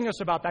teaching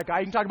us about that guy.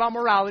 You can talk about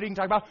morality. You can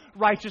talk about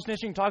righteousness.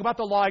 You can talk about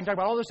the law. You can talk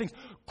about all those things.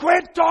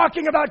 Quit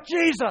talking about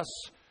Jesus.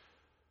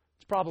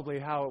 It's probably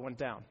how it went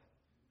down.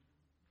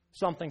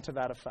 Something to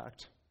that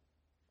effect.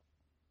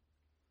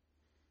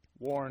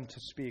 Warned to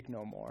speak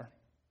no more.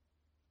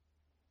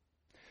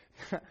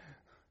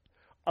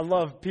 I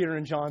love Peter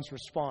and John's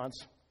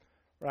response,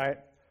 right?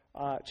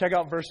 Check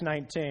out verse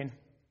 19.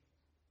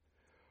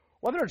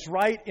 Whether it's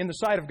right in the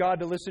sight of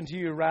God to listen to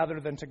you rather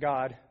than to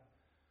God,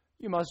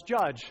 you must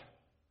judge.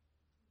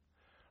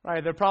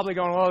 Right? They're probably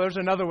going, oh, there's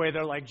another way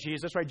they're like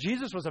Jesus, right?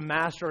 Jesus was a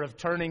master of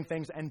turning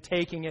things and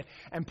taking it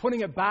and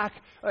putting it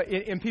back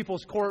in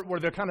people's court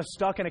where they're kind of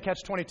stuck in a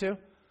catch-22.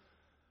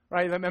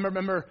 Right?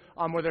 Remember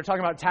where they're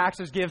talking about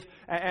taxes,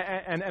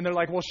 and they're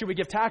like, well, should we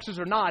give taxes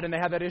or not? And they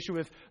had that issue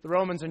with the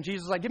Romans, and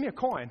Jesus is like, give me a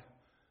coin.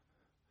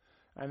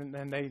 And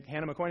then they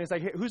hand him a coin. He's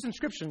like, hey, whose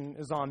inscription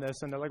is on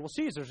this? And they're like, well,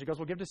 Caesar's. He goes,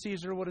 well, give to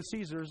Caesar what is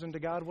Caesar's, and to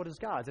God what is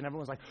God's. And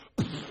everyone's like,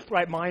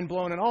 right, mind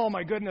blown, and oh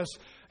my goodness,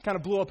 kind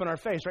of blew up in our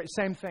face, right?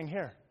 Same thing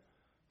here.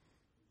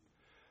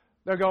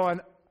 They're going,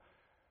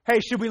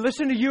 hey, should we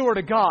listen to you or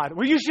to God?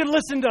 Well, you should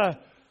listen to,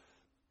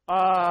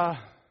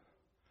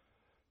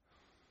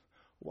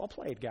 well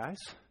played, guys.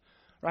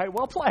 Right?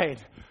 Well played.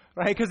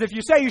 Right? Because if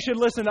you say you should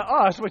listen to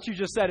us, what you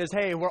just said is,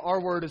 hey, our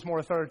word is more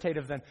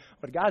authoritative than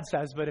what God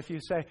says. But if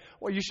you say,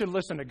 well, you should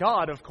listen to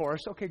God, of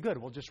course, okay, good.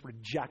 We'll just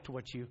reject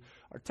what you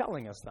are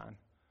telling us then.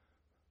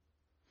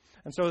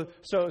 And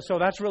so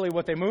that's really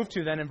what they move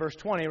to then in verse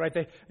 20, right?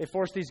 They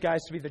force these guys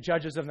to be the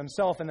judges of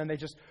themselves, and then they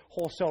just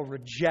wholesale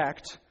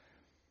reject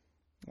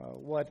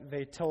what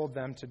they told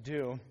them to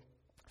do.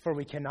 For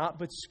we cannot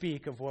but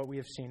speak of what we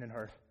have seen and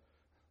heard.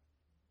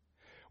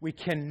 We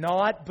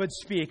cannot but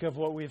speak of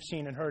what we have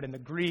seen and heard. In the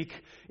Greek,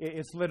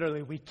 it's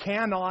literally, we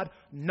cannot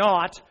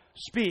not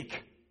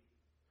speak.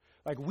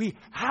 Like, we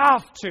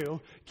have to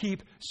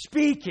keep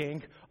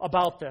speaking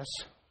about this.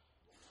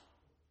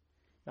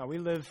 Now, we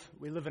live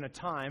in a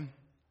time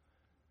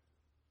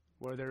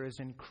where there is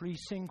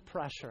increasing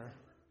pressure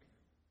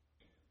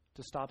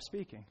to stop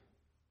speaking.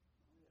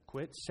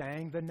 Quit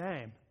saying the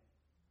name.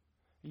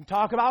 You can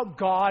talk about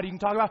God, you can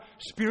talk about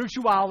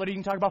spirituality, you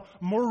can talk about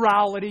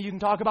morality, you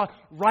can talk about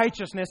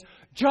righteousness.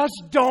 Just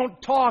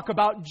don't talk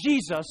about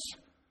Jesus.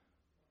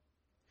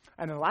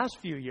 And in the last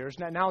few years,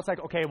 now it's like,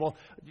 okay, well,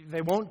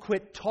 they won't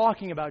quit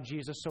talking about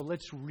Jesus, so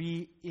let's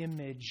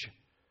re-image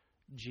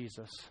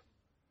Jesus.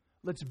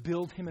 Let's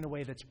build him in a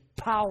way that's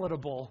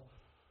palatable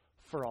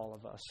for all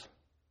of us.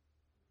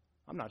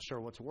 I'm not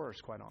sure what's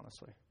worse, quite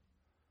honestly.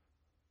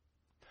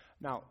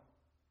 Now,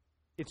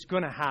 it's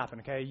going to happen,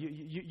 okay?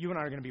 You and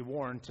I are going to be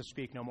warned to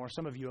speak no more.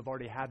 Some of you have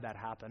already had that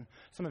happen.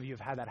 Some of you have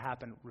had that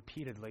happen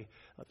repeatedly.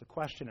 But the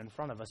question in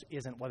front of us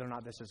isn't whether or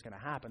not this is going to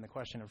happen. The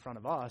question in front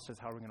of us is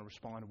how we're going to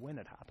respond when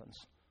it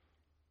happens.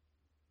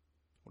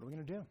 What are we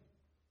going to do?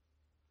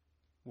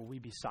 Will we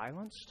be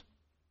silenced?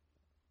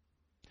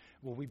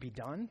 Will we be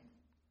done?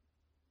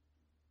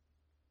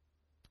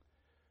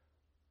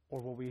 Or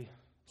will we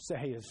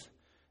say, as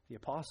the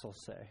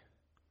apostles say,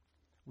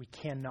 we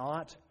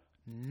cannot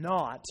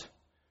not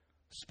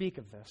speak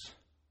of this?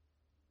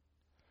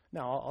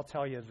 Now, I'll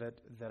tell you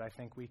that I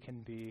think we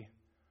can be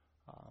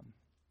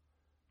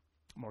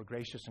more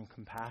gracious and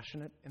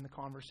compassionate in the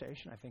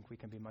conversation. I think we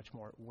can be much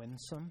more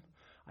winsome.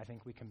 I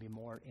think we can be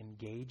more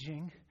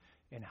engaging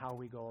in how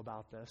we go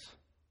about this.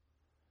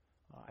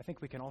 I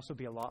think we can also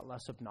be a lot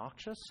less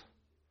obnoxious.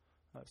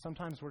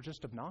 Sometimes we're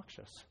just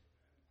obnoxious,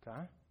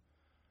 okay?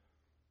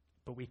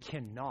 But we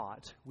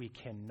cannot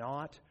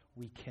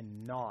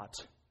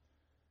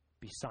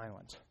be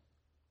silent.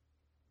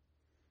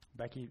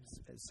 Becky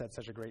said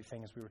such a great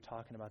thing as we were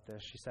talking about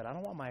this. She said, I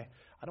don't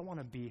want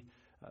to be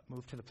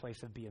moved to the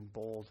place of being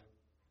bold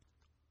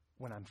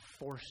when I'm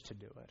forced to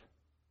do it.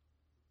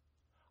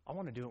 I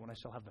want to do it when I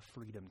still have the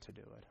freedom to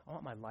do it. I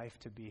want my life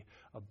to be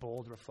a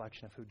bold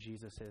reflection of who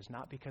Jesus is,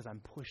 not because I'm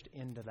pushed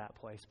into that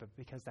place, but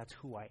because that's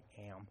who I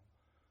am.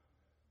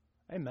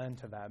 Amen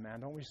to that,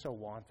 man. Don't we so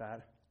want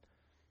that?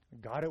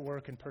 God at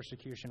work in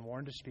persecution,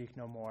 warned to speak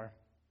no more.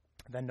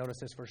 Then notice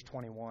this, verse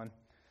 21.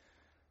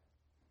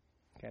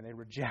 Okay, they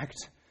reject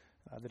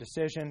the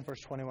decision.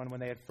 Verse 21, when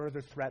they had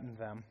further threatened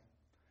them,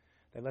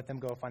 they let them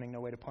go, finding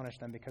no way to punish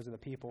them because of the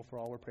people, for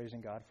all were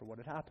praising God for what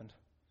had happened.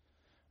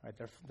 Right,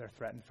 they're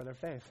threatened for their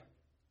faith.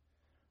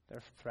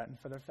 They're threatened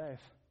for their faith.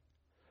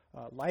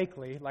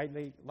 Likely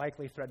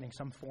threatening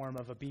some form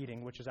of a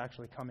beating, which is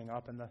actually coming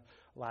up in the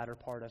latter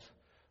part of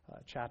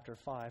chapter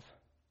 5.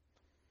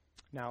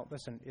 Now,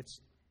 listen, it's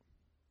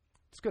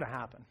going to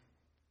happen.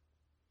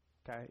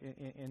 Okay,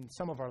 in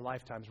some of our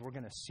lifetimes, we're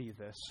going to see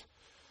this.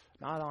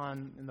 Not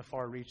in the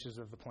far reaches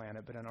of the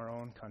planet, but in our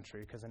own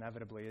country, because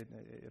inevitably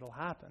it'll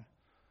happen.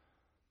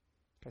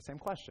 Okay, same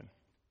question.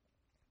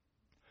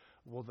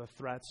 Will the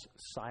threats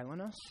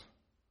silence us?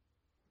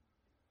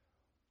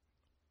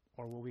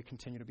 Or will we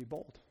continue to be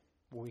bold?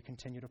 Will we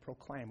continue to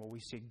proclaim? Will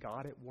we see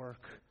God at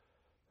work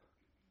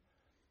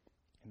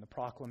in the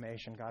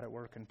proclamation, God at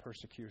work in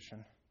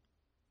persecution?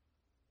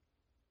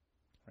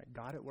 Right,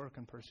 God at work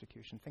in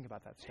persecution. Think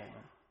about that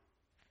statement.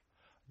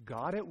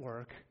 God at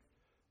work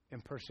in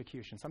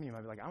persecution. Some of you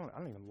might be like, I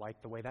don't even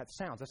like the way that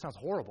sounds. That sounds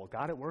horrible.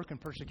 God at work in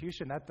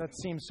persecution. That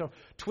seems so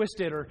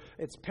twisted, or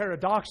it's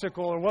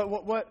paradoxical, or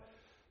what?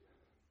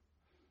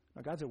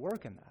 Now, God's at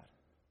work in that.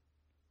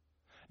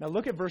 Now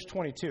look at verse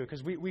 22,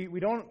 because we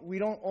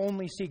don't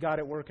only see God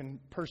at work in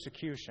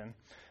persecution.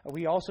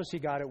 We also see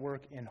God at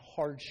work in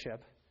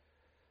hardship.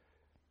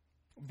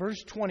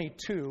 Verse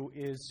 22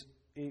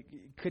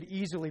 could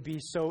easily be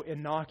so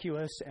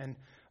innocuous and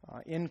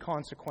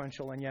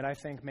inconsequential, and yet I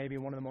think maybe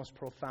one of the most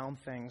profound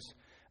things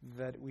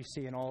that we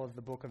see in all of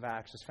the book of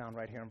Acts is found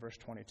right here in verse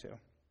 22.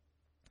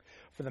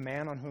 For the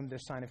man on whom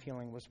this sign of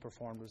healing was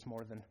performed was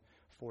more than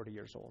 40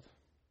 years old.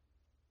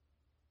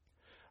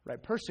 Right,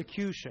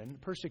 persecution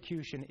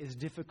is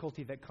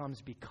difficulty that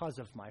comes because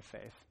of my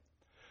faith.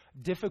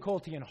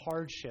 Difficulty and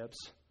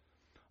hardships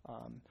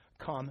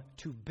come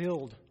to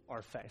build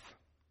our faith.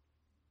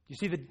 You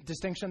see the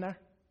distinction there?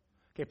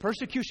 Okay,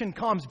 persecution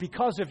comes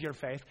because of your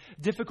faith.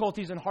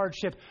 Difficulties and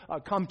hardship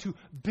come to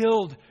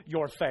build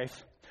your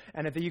faith.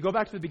 And if you go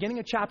back to the beginning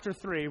of chapter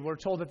 3, we're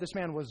told that this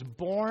man was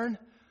born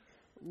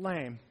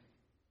lame.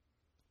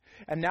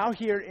 And now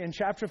here in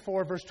chapter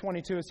 4, verse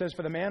 22, it says,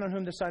 for the man on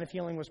whom the sign of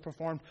healing was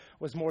performed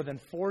was more than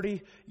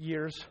 40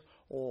 years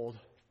old.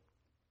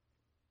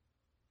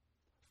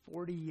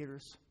 40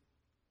 years.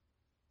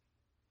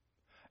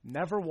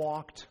 Never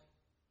walked.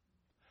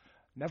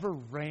 Never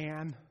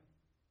ran.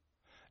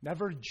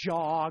 Never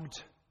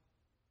jogged.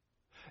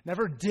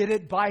 Never did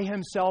it by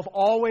himself.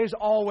 Always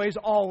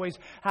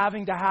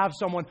having to have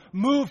someone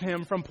move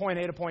him from point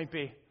A to point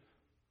B.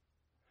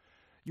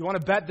 You want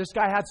to bet this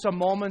guy had some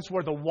moments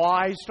where the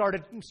why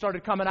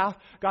started coming out?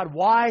 God,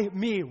 why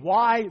me?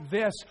 Why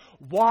this?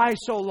 Why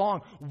so long?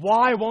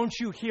 Why won't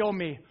you heal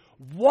me?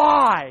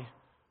 Why?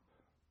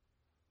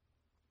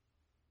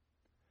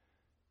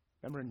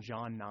 Remember in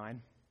John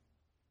 9,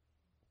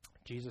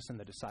 Jesus and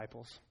the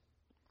disciples,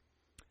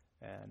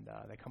 and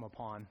they come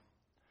upon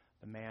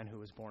the man who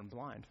was born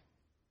blind.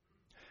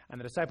 And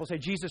the disciples say,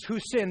 Jesus, who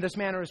sinned, this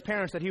man or his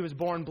parents, that he was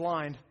born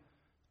blind?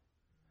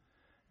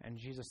 And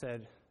Jesus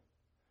said,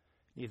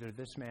 neither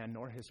this man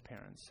nor his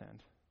parents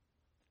sinned,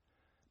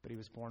 but he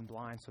was born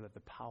blind so that the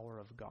power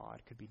of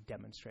God could be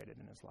demonstrated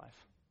in his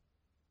life.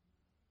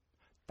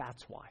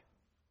 That's why.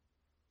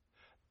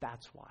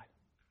 That's why.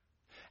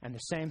 And the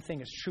same thing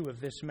is true of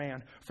this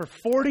man. For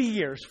 40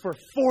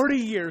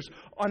 years,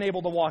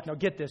 unable to walk. Now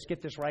get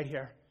this right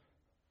here.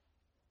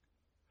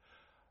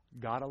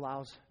 God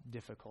allows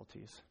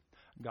difficulties.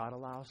 God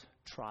allows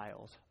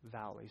trials,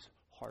 valleys,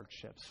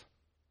 hardships.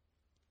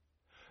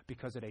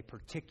 Because at a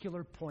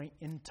particular point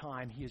in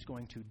time, He is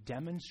going to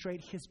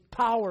demonstrate His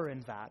power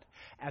in that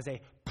as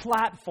a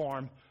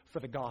platform for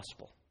the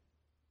gospel.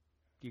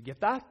 Do you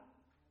get that?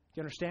 Do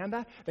you understand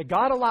that? That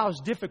God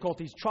allows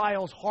difficulties,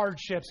 trials,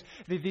 hardships,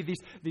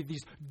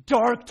 these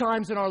dark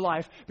times in our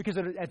life, because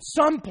at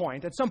some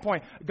point,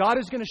 God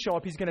is going to show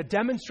up. He's going to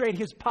demonstrate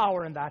His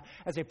power in that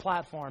as a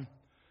platform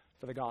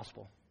for the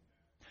gospel.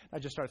 Now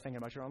just start thinking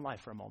about your own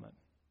life for a moment.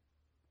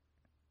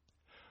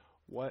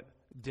 What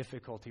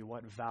difficulty,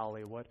 what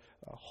valley, what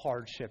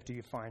hardship do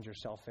you find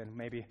yourself in?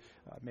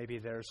 Maybe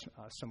there's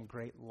some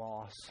great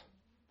loss.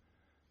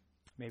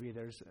 Maybe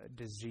there's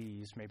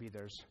disease. Maybe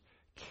there's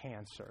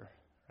cancer.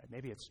 Right?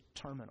 Maybe it's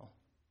terminal.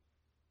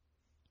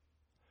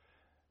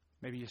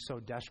 Maybe you so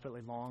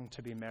desperately long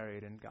to be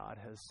married and God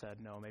has said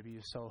no. Maybe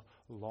you so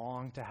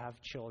long to have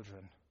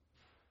children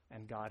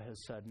and God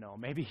has said no.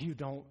 Maybe you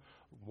don't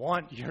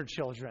want your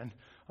children.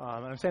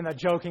 And I'm saying that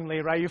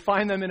jokingly, right? You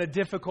find them in a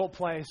difficult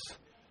place.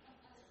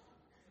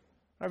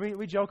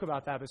 We joke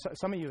about that, but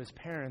some of you as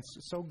parents,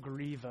 it's so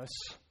grievous.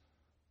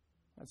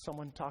 And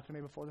someone talked to me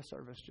before the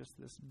service, just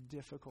this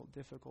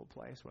difficult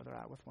place where they're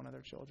at with one of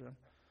their children.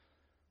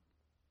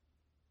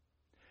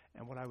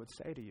 And what I would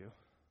say to you,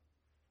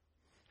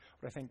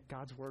 what I think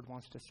God's Word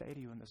wants to say to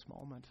you in this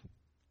moment,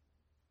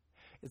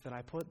 is that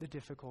I put the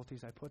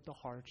difficulties, I put the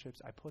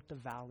hardships, I put the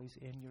valleys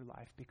in your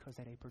life because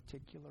at a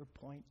particular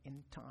point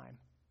in time,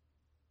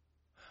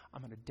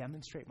 I'm going to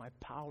demonstrate my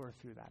power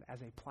through that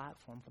as a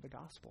platform for the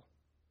gospel.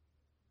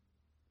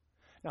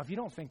 Now, if you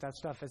don't think that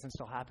stuff isn't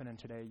still happening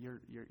today,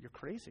 you're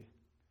crazy.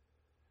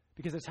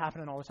 Because it's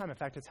happening all the time. In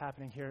fact, it's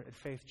happening here at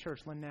Faith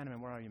Church. Lynn Nanaman,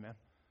 where are you, man?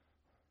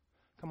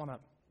 Come on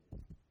up.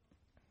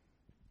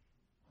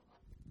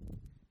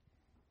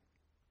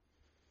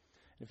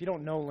 If you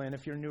don't know Lynn,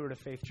 if you're newer to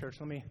Faith Church,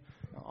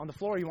 on the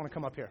floor, or you want to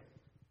come up here?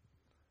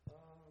 Well,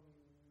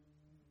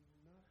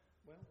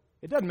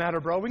 it doesn't matter,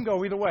 bro. We can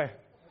go either way.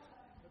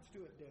 Let's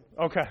do it, Dan.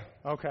 Okay.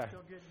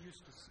 Still getting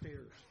used to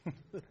stairs.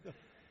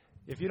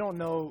 If you don't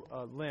know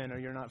Lynn, or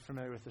you're not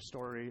familiar with the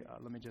story,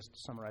 let me just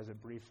summarize it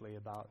briefly.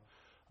 About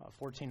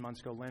 14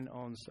 months ago, Lynn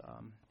owns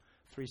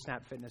 3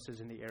 Snap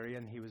Fitnesses in the area,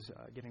 and he was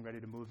getting ready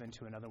to move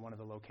into another one of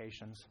the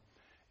locations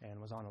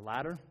and was on a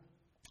ladder.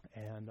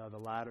 And the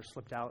ladder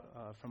slipped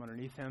out from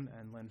underneath him,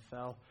 and Lynn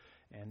fell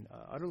and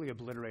utterly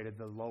obliterated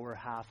the lower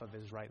half of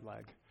his right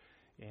leg.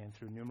 And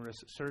through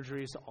numerous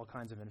surgeries, all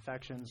kinds of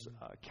infections,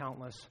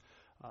 countless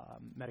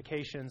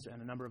medications,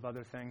 and a number of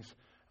other things,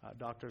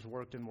 doctors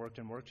worked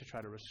to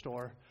try to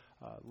restore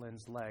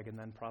Lynn's leg. And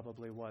then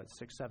probably,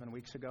 6-7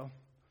 weeks ago?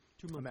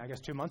 2 months. I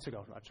guess 2 months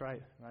ago. That's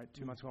right.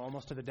 2 months ago,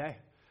 almost to the day.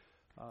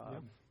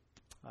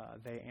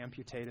 They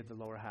amputated the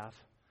lower half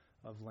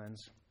of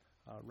Lynn's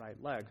right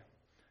leg.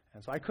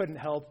 And so I couldn't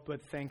help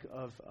but think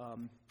of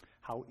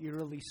how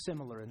eerily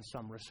similar in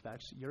some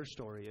respects your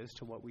story is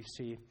to what we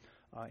see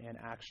in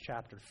Acts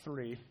chapter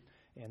 3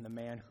 in the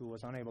man who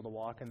was unable to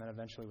walk and then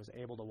eventually was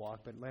able to walk.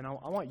 But Lynn,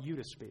 I want you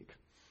to speak,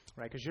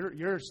 right? Because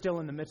you're still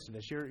in the midst of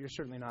this. You're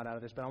certainly not out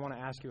of this. But I want to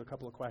ask you a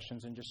couple of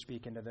questions and just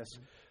speak into this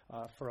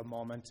for a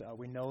moment.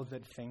 We know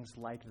that things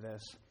like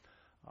this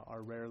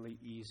are rarely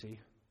easy.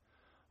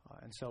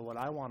 And so what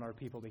I want our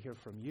people to hear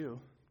from you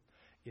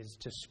is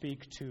to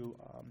speak to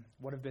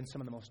what have been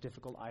some of the most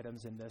difficult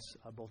items in this,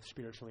 both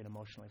spiritually and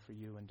emotionally for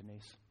you and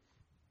Denise.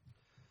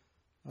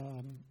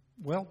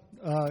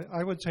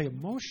 I would say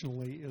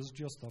emotionally is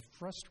just the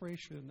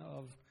frustration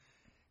of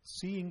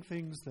seeing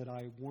things that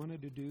I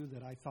wanted to do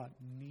that I thought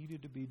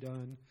needed to be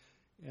done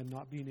and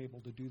not being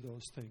able to do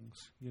those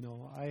things.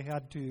 I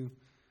had to,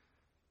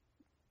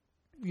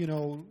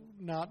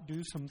 not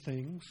do some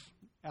things,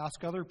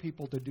 ask other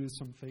people to do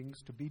some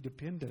things, to be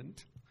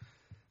dependent.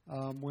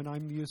 When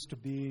I'm used to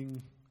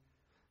being,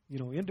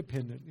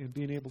 independent and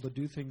being able to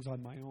do things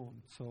on my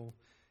own. So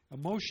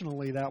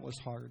emotionally, that was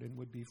hard and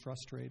would be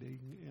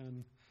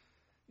frustrating.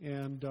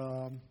 And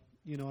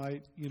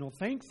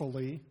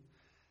thankfully,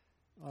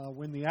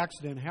 when the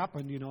accident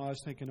happened, I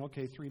was thinking,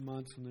 okay, 3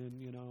 months, and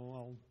then,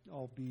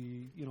 I'll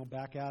be,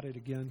 back at it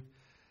again.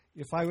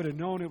 If I would have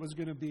known it was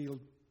going to be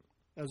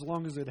as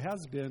long as it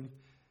has been,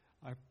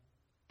 I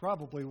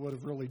probably would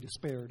have really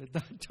despaired at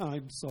that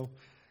time. So,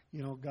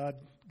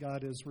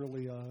 God has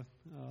really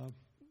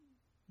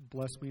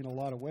blessed me in a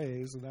lot of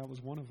ways, and that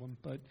was one of them.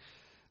 But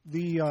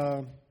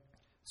the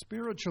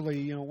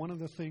spiritually, one of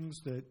the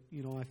things that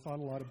I thought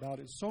a lot about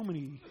is so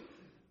many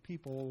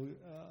people,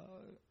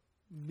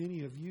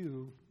 many of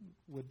you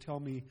would tell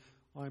me,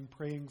 "I'm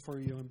praying for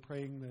you. I'm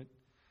praying that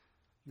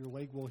your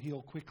leg will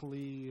heal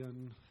quickly,"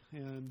 and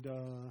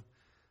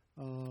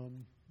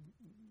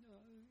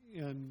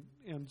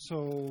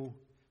so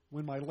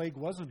when my leg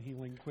wasn't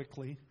healing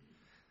quickly,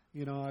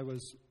 I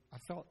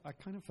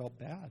kind of felt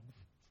bad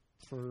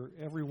for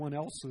everyone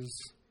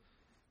else's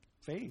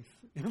faith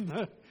in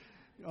the,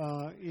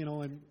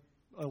 and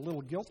a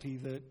little guilty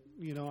that,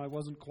 I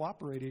wasn't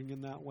cooperating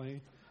in that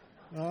way.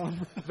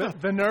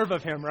 The nerve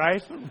of him,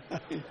 right?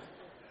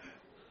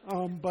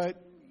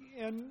 But,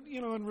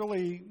 and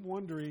really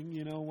wondering,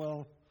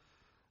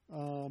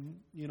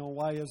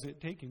 why is it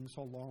taking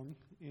so long?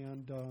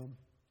 And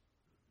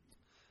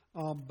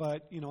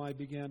but I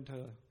began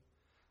to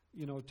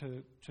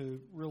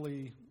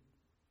really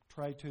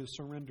try to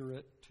surrender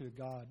it to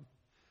God,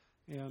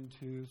 and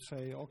to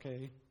say,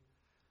 okay,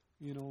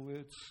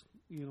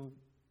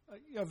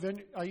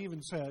 I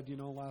even said,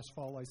 last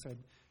fall I said,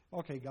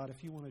 okay, God,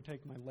 if you want to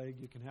take my leg,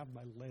 you can have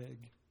my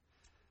leg.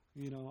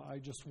 I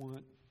just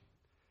want,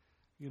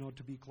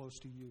 to be close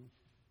to you.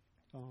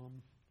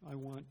 I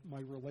want my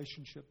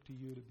relationship to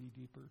you to be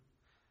deeper.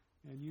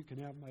 And you can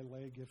have my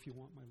leg if you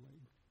want my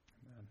leg.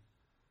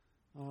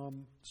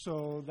 Amen.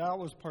 So that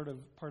was part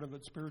of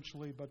it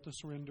spiritually, but the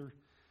surrender.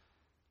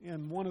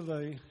 And one of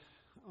the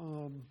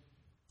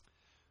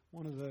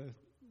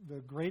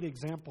great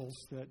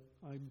examples that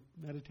I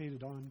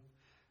meditated on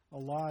a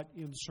lot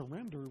in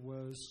surrender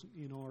was,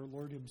 our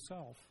Lord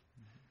Himself.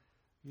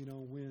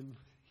 Mm-hmm. When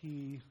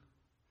He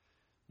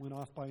went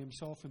off by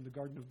Himself in the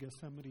Garden of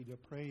Gethsemane to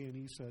pray, and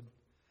He said,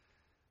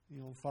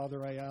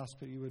 Father, I ask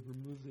that you would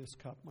remove this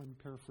cup. I'm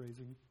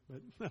paraphrasing,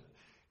 but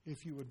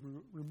if you would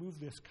remove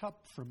this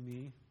cup from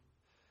me.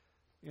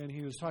 And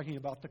He was talking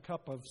about the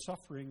cup of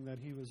suffering that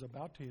He was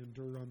about to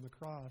endure on the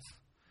cross.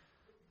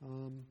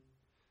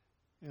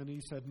 And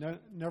He said,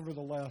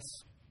 nevertheless,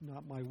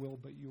 not my will,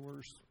 but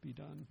yours be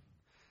done.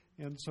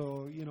 And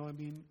so,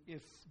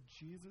 if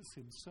Jesus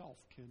Himself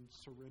can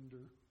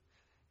surrender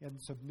and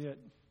submit,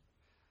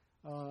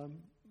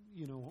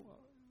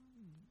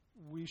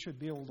 we should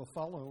be able to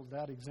follow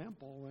that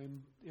example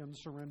and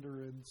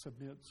surrender and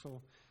submit.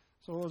 So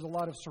it was a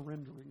lot of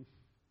surrendering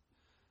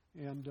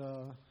and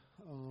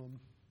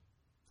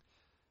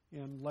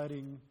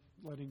letting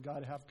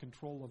God have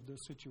control of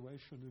this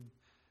situation.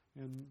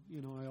 And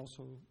I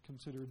also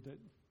considered that,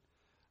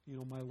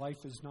 my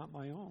life is not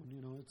my own.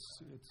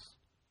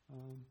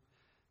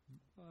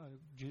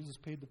 Jesus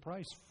paid the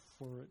price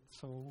for it,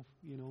 so,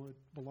 it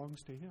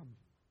belongs to Him.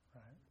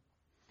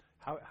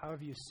 Right. How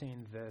have you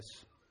seen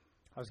this?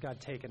 How has God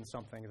taken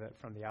something that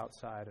from the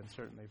outside, and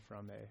certainly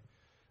from a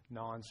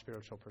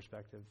non-spiritual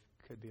perspective,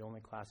 could be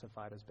only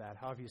classified as bad?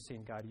 How have you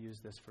seen God use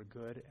this for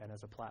good and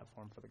as a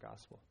platform for the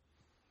gospel?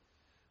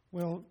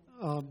 Well,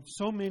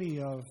 so many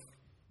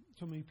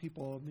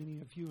people, many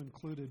of you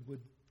included,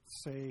 would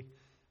say,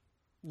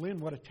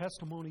 Lynn, what a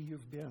testimony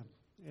you've been.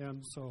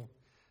 And so,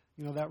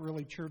 that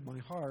really cheered my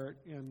heart.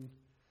 And,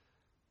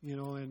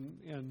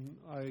 and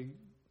I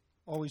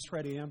always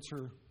try to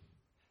answer,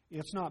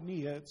 it's not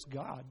me, it's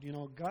God.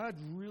 God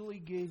really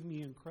gave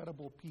me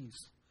incredible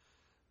peace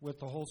with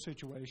the whole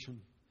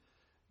situation.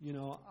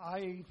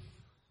 It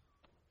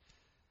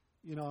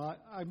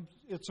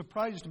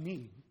surprised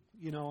me,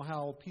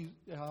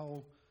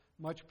 how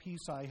much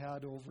peace I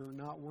had over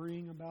not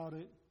worrying about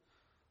it,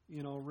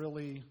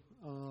 really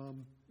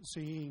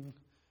seeing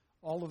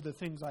all of the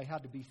things I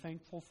had to be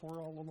thankful for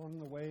all along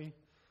the way,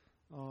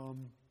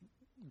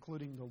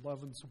 including the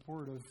love and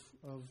support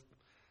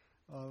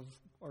of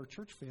our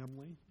church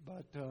family,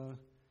 but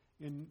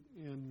in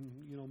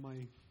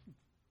my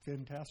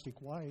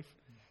fantastic wife.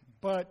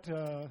 But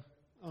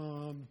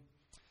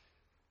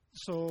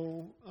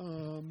so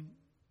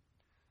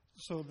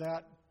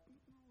that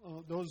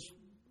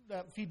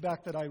that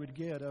feedback that I would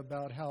get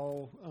about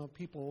how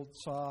people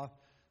saw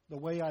the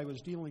way I was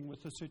dealing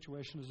with the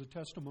situation as a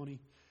testimony.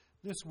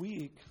 This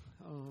week,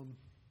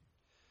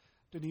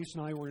 Denise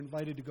and I were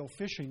invited to go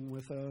fishing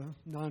with a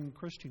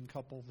non-Christian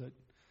couple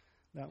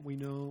that we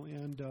know,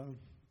 and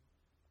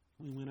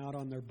we went out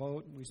on their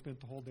boat and we spent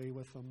the whole day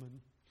with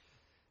them.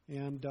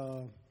 And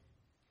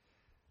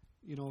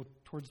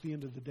towards the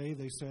end of the day,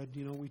 they said,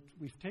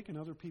 we've taken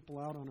other people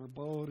out on our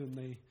boat, and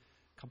they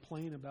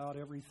complain about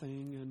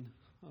everything and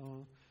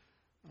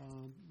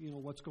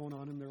what's going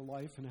on in their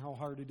life and how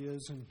hard it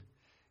is.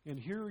 And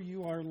here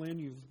you are, Lynn,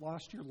 you've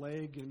lost your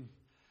leg,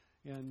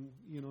 and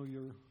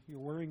you're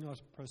wearing a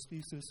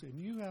prosthesis, and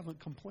you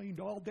haven't complained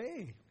all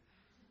day.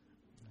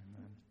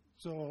 Amen.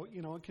 So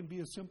it can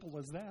be as simple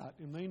as that,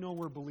 and they know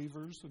we're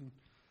believers, and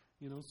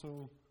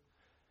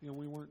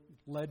we weren't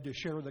led to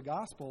share the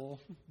gospel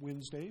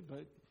Wednesday,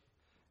 but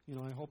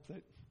I hope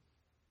that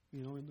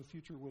in the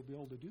future we'll be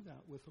able to do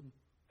that with them.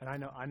 And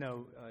I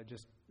know,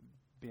 just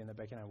being that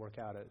Becky and I work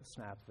out at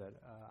Snap, that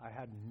I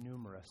had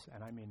numerous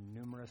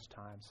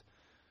times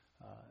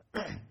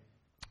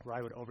where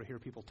I would overhear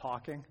people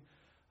talking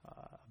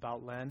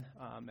about Len.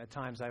 At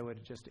times I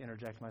would just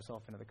interject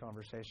myself into the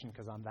conversation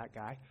because I'm that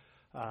guy.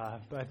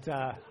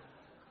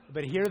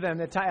 But hear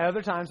them. At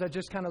other times I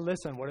just kind of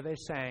listen. What are they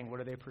saying? What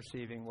are they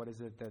perceiving? What is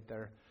it that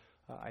they're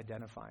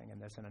identifying in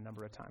this? And a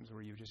number of times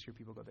where you just hear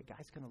people go, the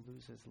guy's going to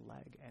lose his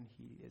leg, and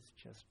he is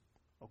just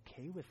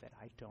okay with it.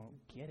 I don't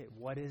get it.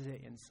 What is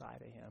it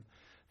inside of him?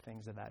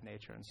 Things of that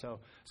nature. And so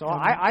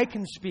I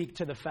can speak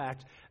to the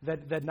fact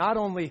that not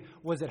only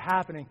was it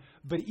happening,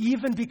 but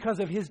even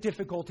because of his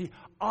difficulty,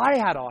 I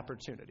had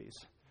opportunities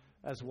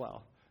as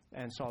well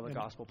and saw the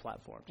gospel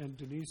platform. And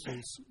Denise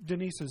has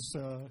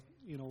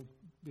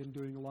been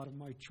doing a lot of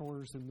my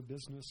chores in the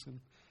business, and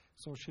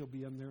so she'll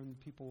be in there and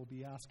people will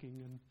be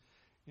asking,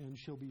 and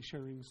she'll be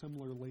sharing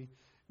similarly.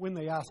 When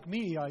they ask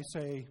me, I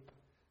say,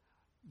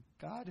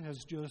 God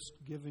has just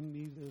given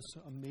me this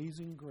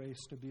amazing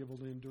grace to be able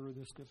to endure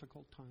this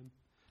difficult time.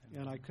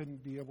 And I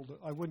wouldn't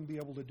be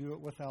able to do it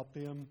without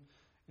them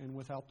and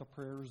without the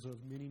prayers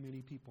of many,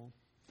 many people.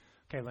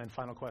 Okay, Lynn,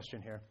 final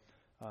question here.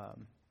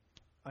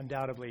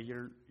 Undoubtedly,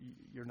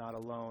 you're not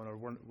alone, or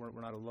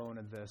we're not alone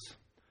in this,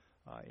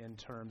 in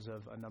terms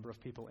of a number of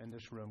people in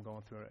this room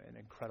going through an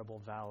incredible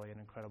valley, an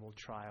incredible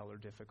trial or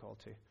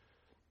difficulty.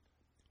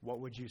 What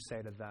would you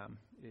say to them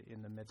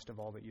in the midst of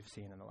all that you've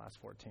seen in the last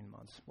 14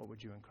 months? What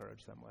would you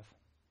encourage them with?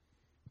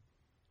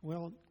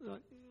 Well,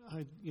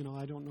 I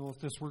don't know if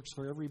this works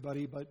for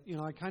everybody, but,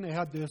 I kind of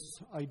had this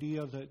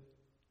idea that,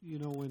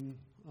 when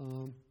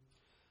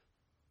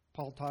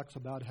Paul talks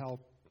about how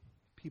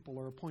people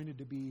are appointed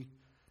to be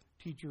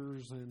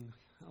teachers and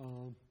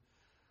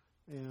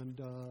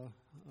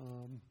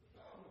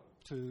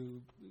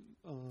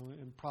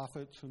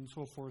prophets and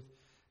so forth,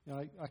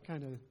 I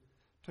kind of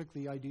took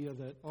the idea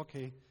that,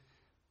 okay,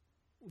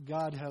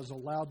 God has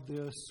allowed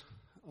this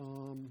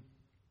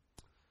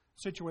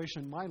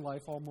situation in my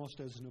life almost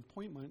as an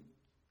appointment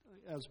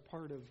as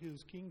part of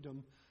His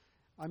kingdom.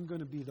 I'm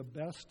going to be the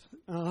best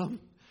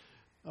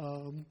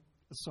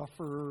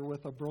sufferer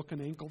with a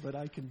broken ankle that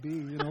I can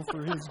be,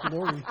 for His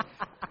glory.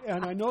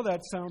 And I know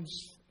that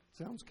sounds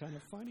kind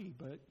of funny,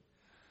 but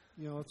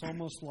it's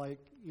almost like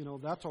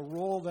that's a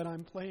role that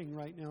I'm playing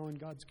right now in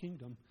God's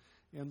kingdom.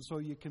 And so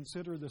you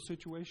consider the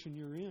situation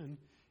you're in.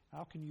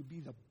 How can you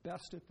be the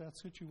best at that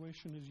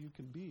situation as you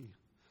can be?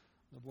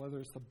 Whether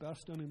it's the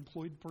best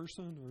unemployed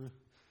person or,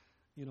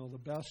 the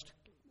best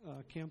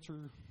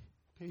cancer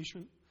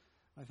patient.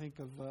 I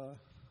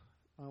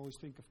always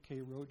think of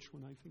Kay Roach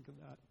when I think of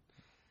that,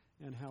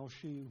 and how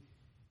she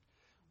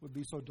would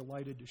be so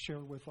delighted to share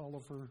with all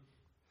of her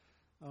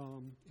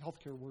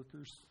healthcare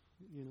workers,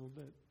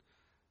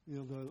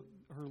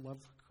 her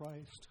love for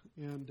Christ.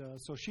 And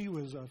so she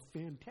was a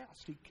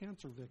fantastic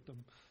cancer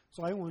victim.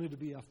 So I wanted to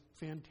be a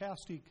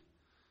fantastic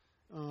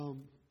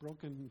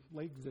broken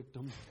leg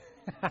victim.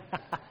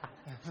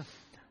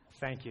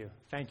 Thank you,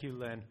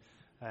 Lynn.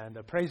 And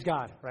praise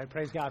God, right?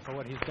 Praise God for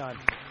what He's done.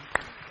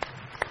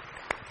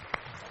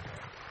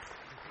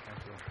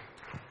 Thank you.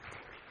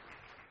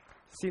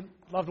 See,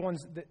 loved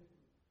ones,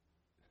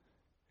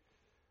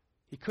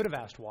 he could have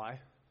asked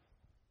why.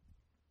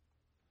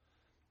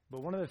 But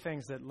one of the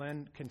things that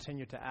Lynn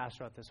continued to ask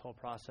throughout this whole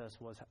process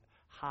was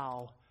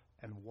how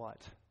and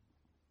what.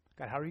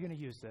 God, how are you going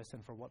to use this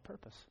and for what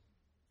purpose?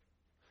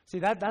 See,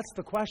 that's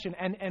the question.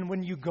 And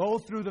when you go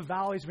through the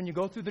valleys, when you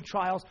go through the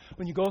trials,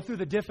 when you go through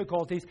the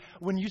difficulties,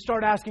 when you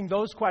start asking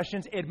those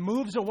questions, it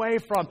moves away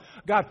from,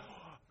 God,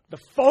 the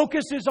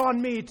focus is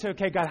on me, to,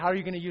 okay, God, how are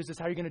you going to use this?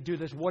 How are you going to do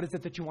this? What is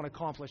it that you want to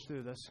accomplish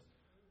through this?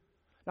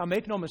 Now,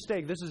 make no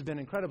mistake, this has been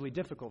incredibly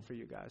difficult for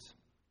you guys.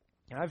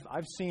 And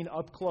I've seen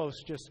up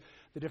close just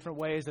the different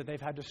ways that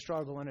they've had to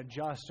struggle and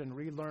adjust and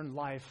relearn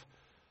life.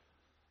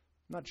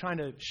 I'm not trying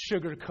to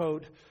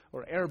sugarcoat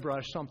or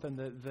airbrush something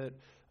that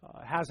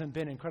hasn't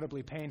been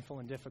incredibly painful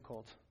and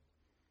difficult.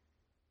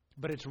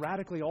 But it's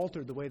radically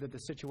altered the way that the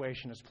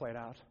situation has played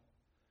out.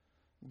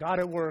 God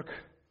at work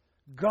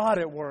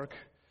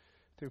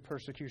through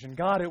persecution.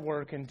 God at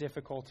work in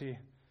difficulty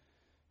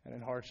and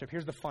in hardship.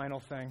 Here's the final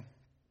thing.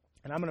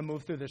 And I'm going to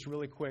move through this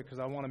really quick because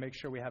I want to make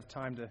sure we have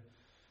time to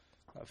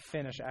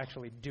finish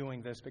actually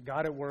doing this. But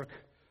God at work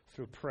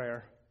through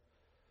prayer.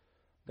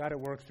 God at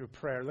work through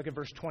prayer. Look at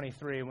verse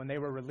 23. When they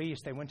were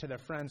released, they went to their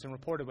friends and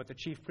reported what the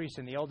chief priest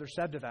and the elders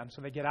said to them.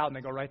 So they get out and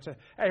they go right to,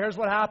 hey, here's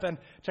what happened.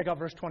 Check out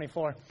verse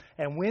 24.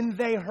 And when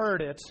they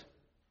heard it,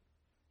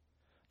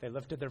 they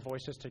lifted their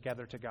voices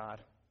together to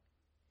God.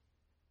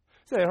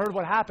 So they heard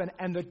what happened,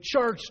 and the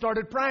church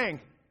started praying.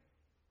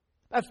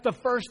 That's the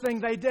first thing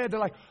they did. They're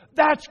like,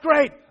 that's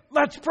great,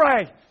 let's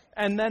pray.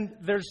 And then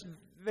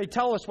they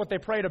tell us what they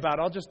prayed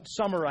about. I'll just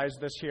summarize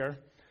this here,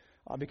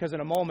 because in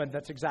a moment,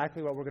 that's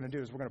exactly what we're going to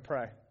do, is we're going to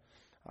pray.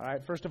 All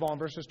right, first of all, in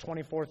verses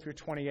 24 through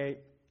 28,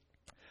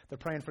 they're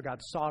praying for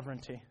God's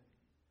sovereignty.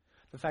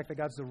 The fact that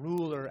God's the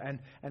ruler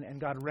and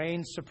God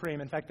reigns supreme.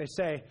 In fact, they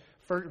say,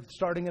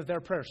 starting of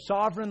their prayer,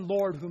 Sovereign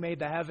Lord who made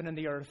the heaven and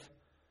the earth.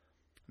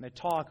 And they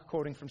talk,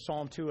 quoting from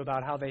Psalm 2,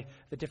 about how the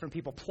different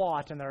people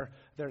plot and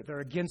they're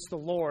against the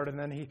Lord. And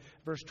then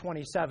verse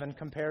 27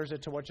 compares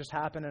it to what just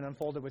happened and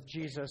unfolded with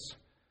Jesus.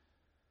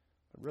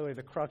 But really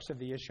the crux of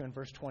the issue in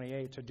verse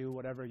 28, to do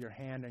whatever your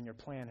hand and your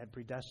plan had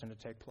predestined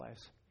to take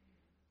place.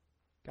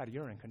 God,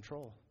 you're in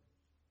control.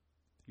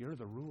 You're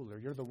the ruler.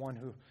 You're the one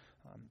who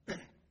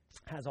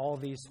has all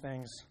these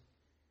things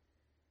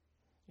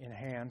in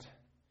hand.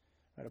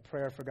 A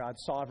prayer for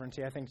God's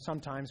sovereignty. I think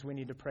sometimes we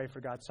need to pray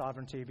for God's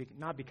sovereignty,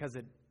 not because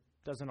it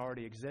doesn't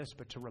already exist,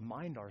 but to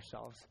remind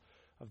ourselves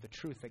of the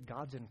truth that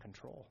God's in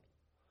control.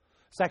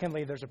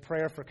 Secondly, there's a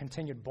prayer for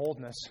continued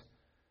boldness.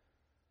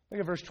 Look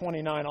at verse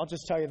 29. I'll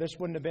just tell you, this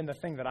wouldn't have been the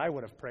thing that I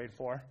would have prayed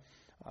for,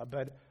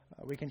 but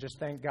we can just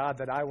thank God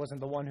that I wasn't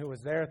the one who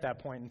was there at that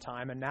point in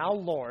time. And now,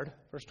 Lord,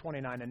 verse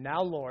 29, and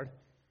now, Lord,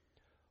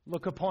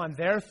 look upon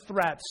their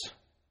threats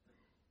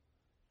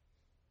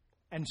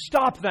and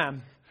stop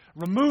them,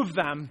 remove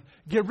them,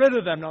 get rid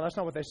of them. No, that's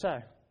not what they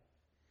say.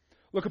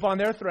 Look upon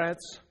their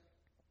threats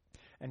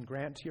and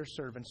grant to your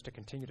servants to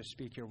continue to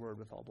speak your word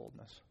with all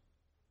boldness.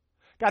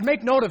 God,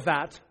 make note of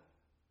that.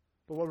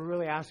 But what we're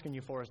really asking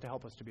you for is to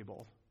help us to be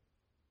bold.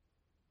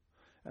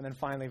 And then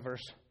finally,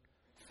 verse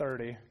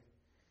 30,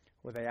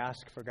 where they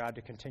ask for God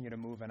to continue to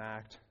move and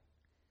act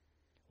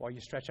while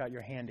you stretch out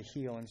your hand to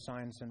heal, and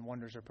signs and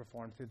wonders are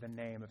performed through the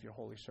name of your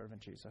holy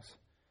servant Jesus.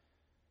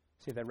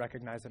 See, they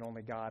recognize that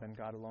only God and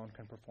God alone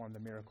can perform the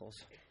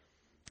miracles,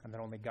 and that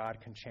only God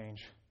can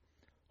change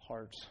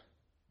hearts.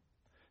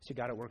 See,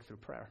 God at work through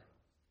prayer.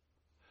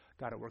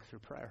 God at work through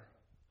prayer.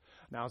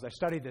 Now, as I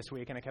studied this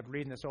week, and I kept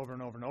reading this over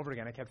and over and over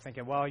again, I kept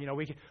thinking,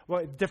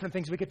 different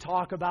things we could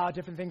talk about,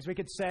 different things we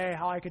could say,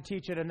 how I could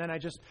teach it, and then I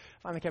just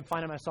finally kept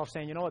finding myself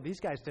saying, you know what, these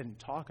guys didn't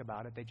talk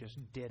about it, they just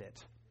did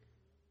it.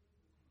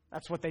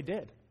 That's what they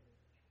did.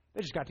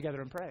 They just got together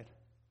and prayed.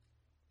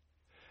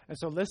 And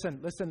so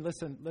listen,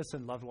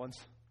 loved ones.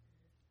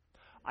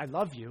 I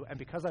love you, and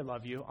because I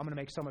love you, I'm going to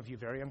make some of you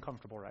very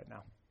uncomfortable right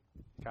now.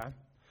 Okay?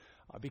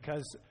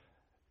 Because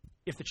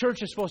if the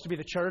church is supposed to be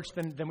the church,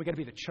 then we got to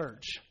be the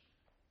church.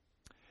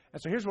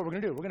 And so here's what we're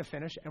going to do. We're going to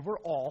finish, and we're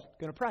all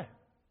going to pray.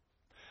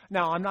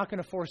 Now, I'm not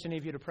going to force any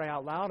of you to pray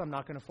out loud. I'm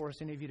not going to force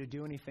any of you to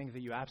do anything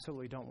that you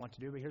absolutely don't want to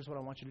do. But here's what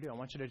I want you to do. I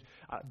want you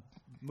to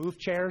move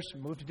chairs,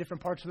 move to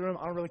different parts of the room.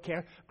 I don't really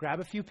care.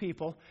 Grab a few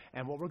people.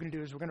 And what we're going to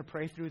do is we're going to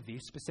pray through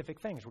these specific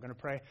things. We're going to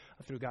pray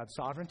through God's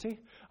sovereignty.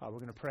 We're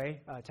going to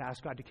pray to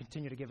ask God to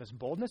continue to give us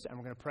boldness. And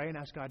we're going to pray and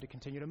ask God to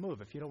continue to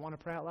move. If you don't want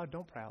to pray out loud,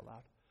 don't pray out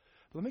loud.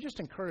 But let me just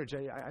encourage.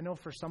 I know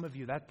for some of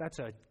you that's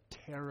a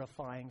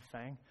terrifying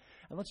thing.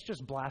 And let's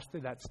just blast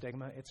through that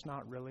stigma. It's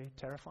not really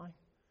terrifying.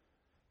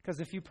 Because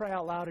if you pray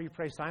out loud or you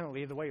pray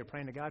silently, the way you're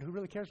praying to God, who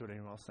really cares what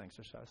anyone else thinks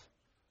or says?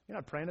 You're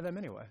not praying to them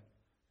anyway.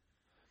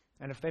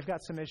 And if they've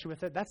got some issue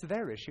with it, that's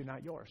their issue,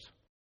 not yours.